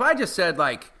Reels. So if I just said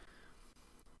like,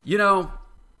 you know,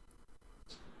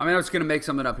 I mean, I was going to make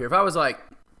something up here. If I was like,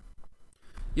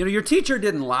 you know, your teacher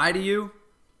didn't lie to you.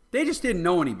 They just didn't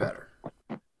know any better.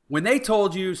 When they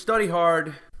told you, study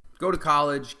hard, go to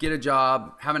college, get a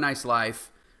job, have a nice life,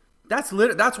 that's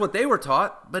what they were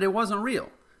taught, but it wasn't real.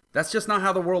 That's just not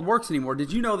how the world works anymore.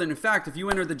 Did you know that, in fact, if you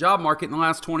entered the job market in the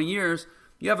last 20 years,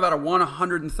 you have about a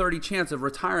 130 chance of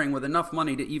retiring with enough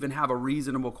money to even have a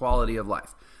reasonable quality of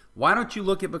life? Why don't you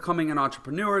look at becoming an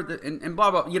entrepreneur and blah,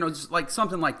 blah, you know, just like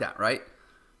something like that, right?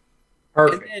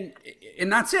 Perfect.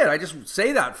 And that's it. I just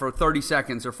say that for 30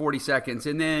 seconds or 40 seconds,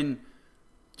 and then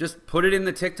just put it in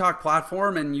the TikTok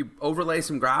platform, and you overlay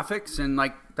some graphics, and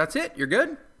like, that's it. You're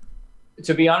good.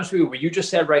 To be honest with you, what you just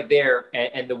said right there,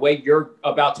 and the way you're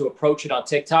about to approach it on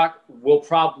TikTok will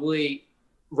probably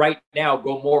right now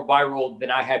go more viral than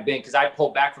I have been, because I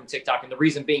pulled back from TikTok. And the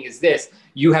reason being is this: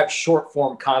 you have short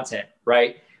form content,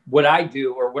 right? What I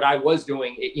do, or what I was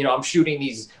doing, I'm shooting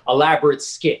these elaborate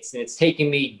skits, and it's taking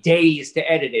me days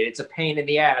to edit it. It's a pain in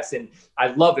the ass, and I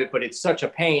love it, but it's such a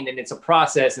pain, and it's a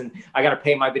process, and I got to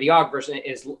pay my videographers. And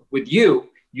it's with you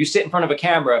sit in front of a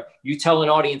camera, you tell an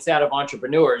audience that of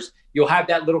entrepreneurs, you'll have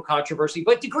that little controversy,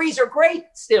 but degrees are great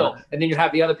still. And then you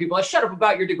have the other people that shut up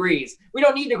about your degrees. We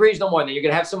don't need degrees no more. And then you're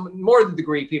going to have some more than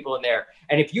degree people in there.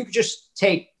 And if you could just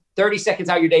take 30 seconds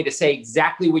out of your day to say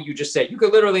exactly what you just said, you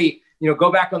could literally,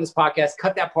 go back on this podcast,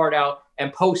 cut that part out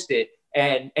and post it,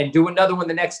 and do another one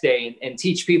the next day, and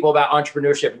teach people about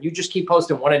entrepreneurship. And you just keep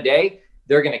posting one a day,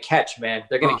 they're going to catch, man.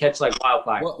 They're going to catch like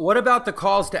wildfire. What about the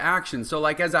calls to action? So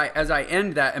like, as I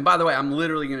end that, and by the way, I'm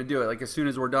literally going to do it like as soon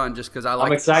as we're done, just because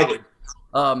I'm excited.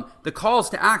 The calls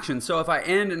to action. So if I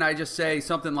end and I just say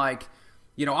something like,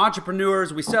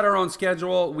 entrepreneurs, we set our own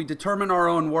schedule, we determine our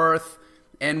own worth,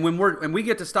 and we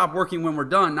get to stop working when we're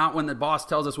done, not when the boss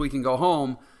tells us we can go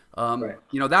home. Right.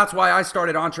 That's why I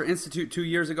started Entre Institute 2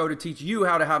 years ago, to teach you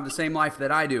how to have the same life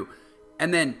that I do.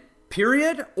 And then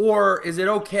period? Or is it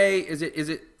okay? Is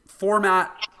it format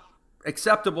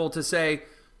acceptable to say,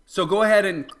 so go ahead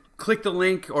and click the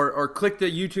link or click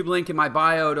the YouTube link in my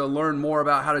bio to learn more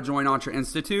about how to join Entre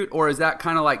Institute? Or is that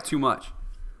kind of like too much?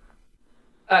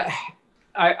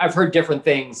 I've heard different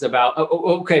things about,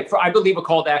 I believe a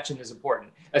call to action is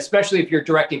important, especially if you're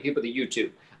directing people to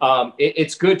YouTube.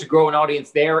 It's good to grow an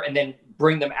audience there and then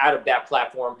bring them out of that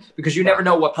platform, because you never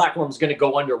know what platform is going to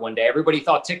go under one day. Everybody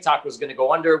thought TikTok was going to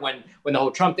go under when the whole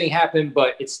Trump thing happened,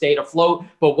 but it stayed afloat.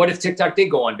 But what if TikTok did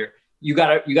go under? You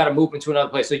gotta move into another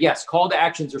place. So yes, call to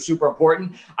actions are super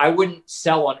important. I wouldn't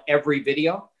sell on every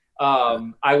video.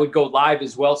 I would go live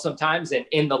as well sometimes. And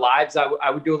in the lives,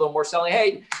 I would do a little more selling.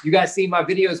 Hey, you guys see my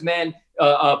videos, man,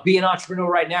 be an entrepreneur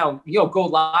right now, go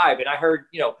live. And I heard,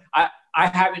 I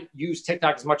haven't used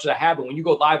TikTok as much as I have, but when you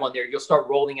go live on there, you'll start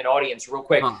rolling an audience real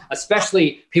quick,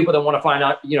 especially people that want to find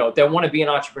out, that want to be an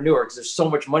entrepreneur, because there's so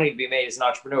much money to be made as an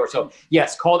entrepreneur. So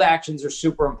yes, call to actions are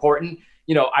super important.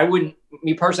 I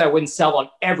wouldn't sell on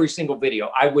every single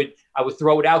video. I would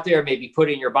throw it out there, maybe put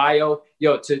it in your bio,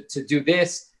 to do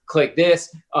this, click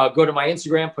this, go to my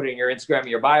Instagram, put it in your Instagram, in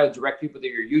your bio, direct people to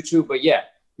your YouTube. But yeah.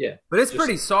 But it's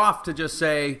pretty soft to just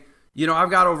say,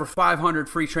 I've got over 500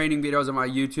 free training videos on my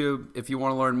YouTube. If you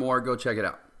want to learn more, go check it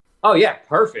out. Oh yeah,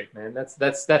 perfect, man.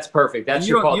 That's perfect. That's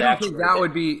your call to action. You think that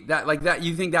would be that like that?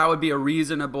 You think that would be a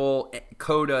reasonable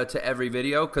coda to every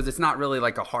video, because it's not really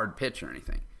like a hard pitch or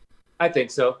anything? I think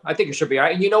so. I think it should be all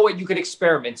right. And you know what? You could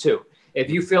experiment too. If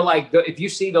you feel like if you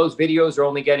see those videos are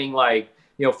only getting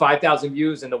 5,000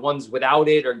 views, and the ones without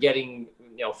it are getting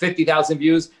 50,000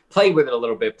 views, play with it a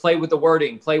little bit. Play with the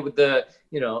wording. Play with the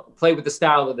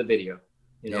style of the video.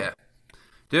 Yeah,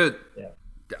 dude. Yeah.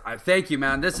 Thank you,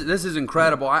 man. This is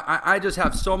incredible. I just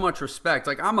have so much respect.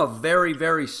 Like, I'm a very,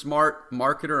 very smart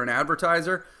marketer and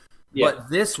advertiser, but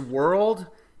this world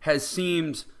has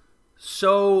seemed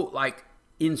so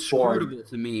inscrutable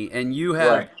to me, and you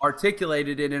have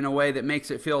articulated it in a way that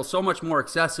makes it feel so much more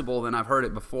accessible than I've heard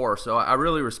it before. So I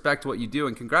really respect what you do,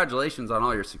 and congratulations on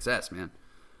all your success, man.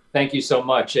 Thank you so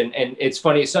much. And it's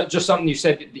funny, so just something you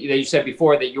said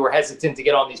before, that you were hesitant to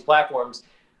get on these platforms.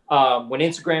 When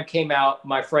Instagram came out,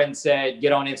 my friend said,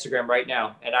 get on Instagram right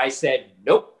now. And I said,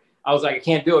 nope. I was like, I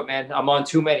can't do it, man. I'm on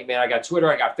too many, man. I got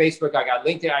Twitter, I got Facebook, I got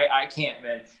LinkedIn. I can't,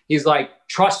 man. He's like,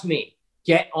 trust me,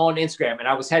 get on Instagram. And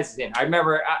I was hesitant. I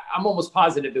remember, I'm almost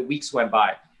positive that weeks went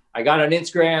by. I got on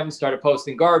Instagram, started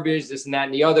posting garbage, this and that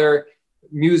and the other.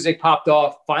 Music popped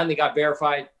off, finally got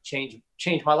verified, changed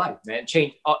my life, man.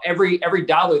 Changed every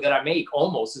dollar that I make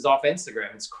almost is off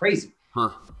Instagram. It's crazy. Huh.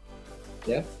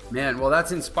 Yeah. Man, well,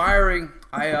 that's inspiring.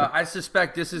 I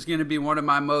suspect this is going to be one of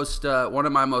my most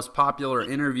popular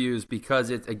interviews, because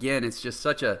it's just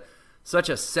such a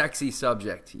sexy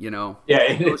subject, Yeah.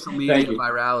 Social media and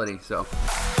virality. So.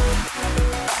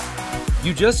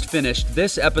 You just finished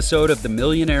this episode of the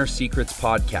Millionaire Secrets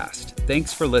podcast.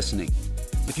 Thanks for listening.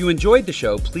 If you enjoyed the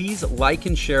show, please like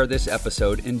and share this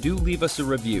episode, and do leave us a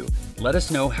review. Let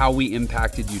us know how we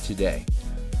impacted you today.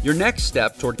 Your next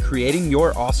step toward creating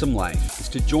your awesome life is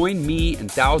to join me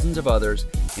and thousands of others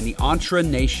in the Entre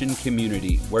Nation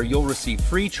community, where you'll receive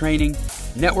free training,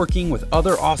 networking with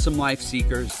other awesome life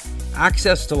seekers,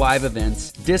 access to live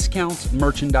events, discounts,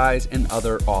 merchandise, and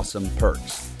other awesome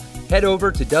perks. head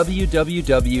over to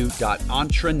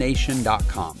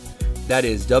www.entrenation.com. That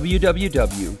is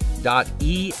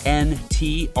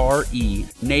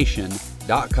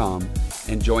www.entrenation.com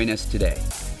and join us today.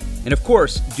 And of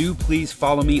course, do please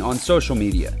follow me on social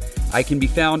media. I can be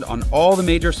found on all the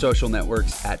major social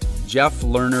networks at Jeff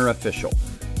Lerner Official.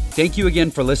 Thank you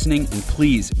again for listening, and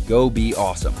please go be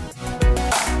awesome.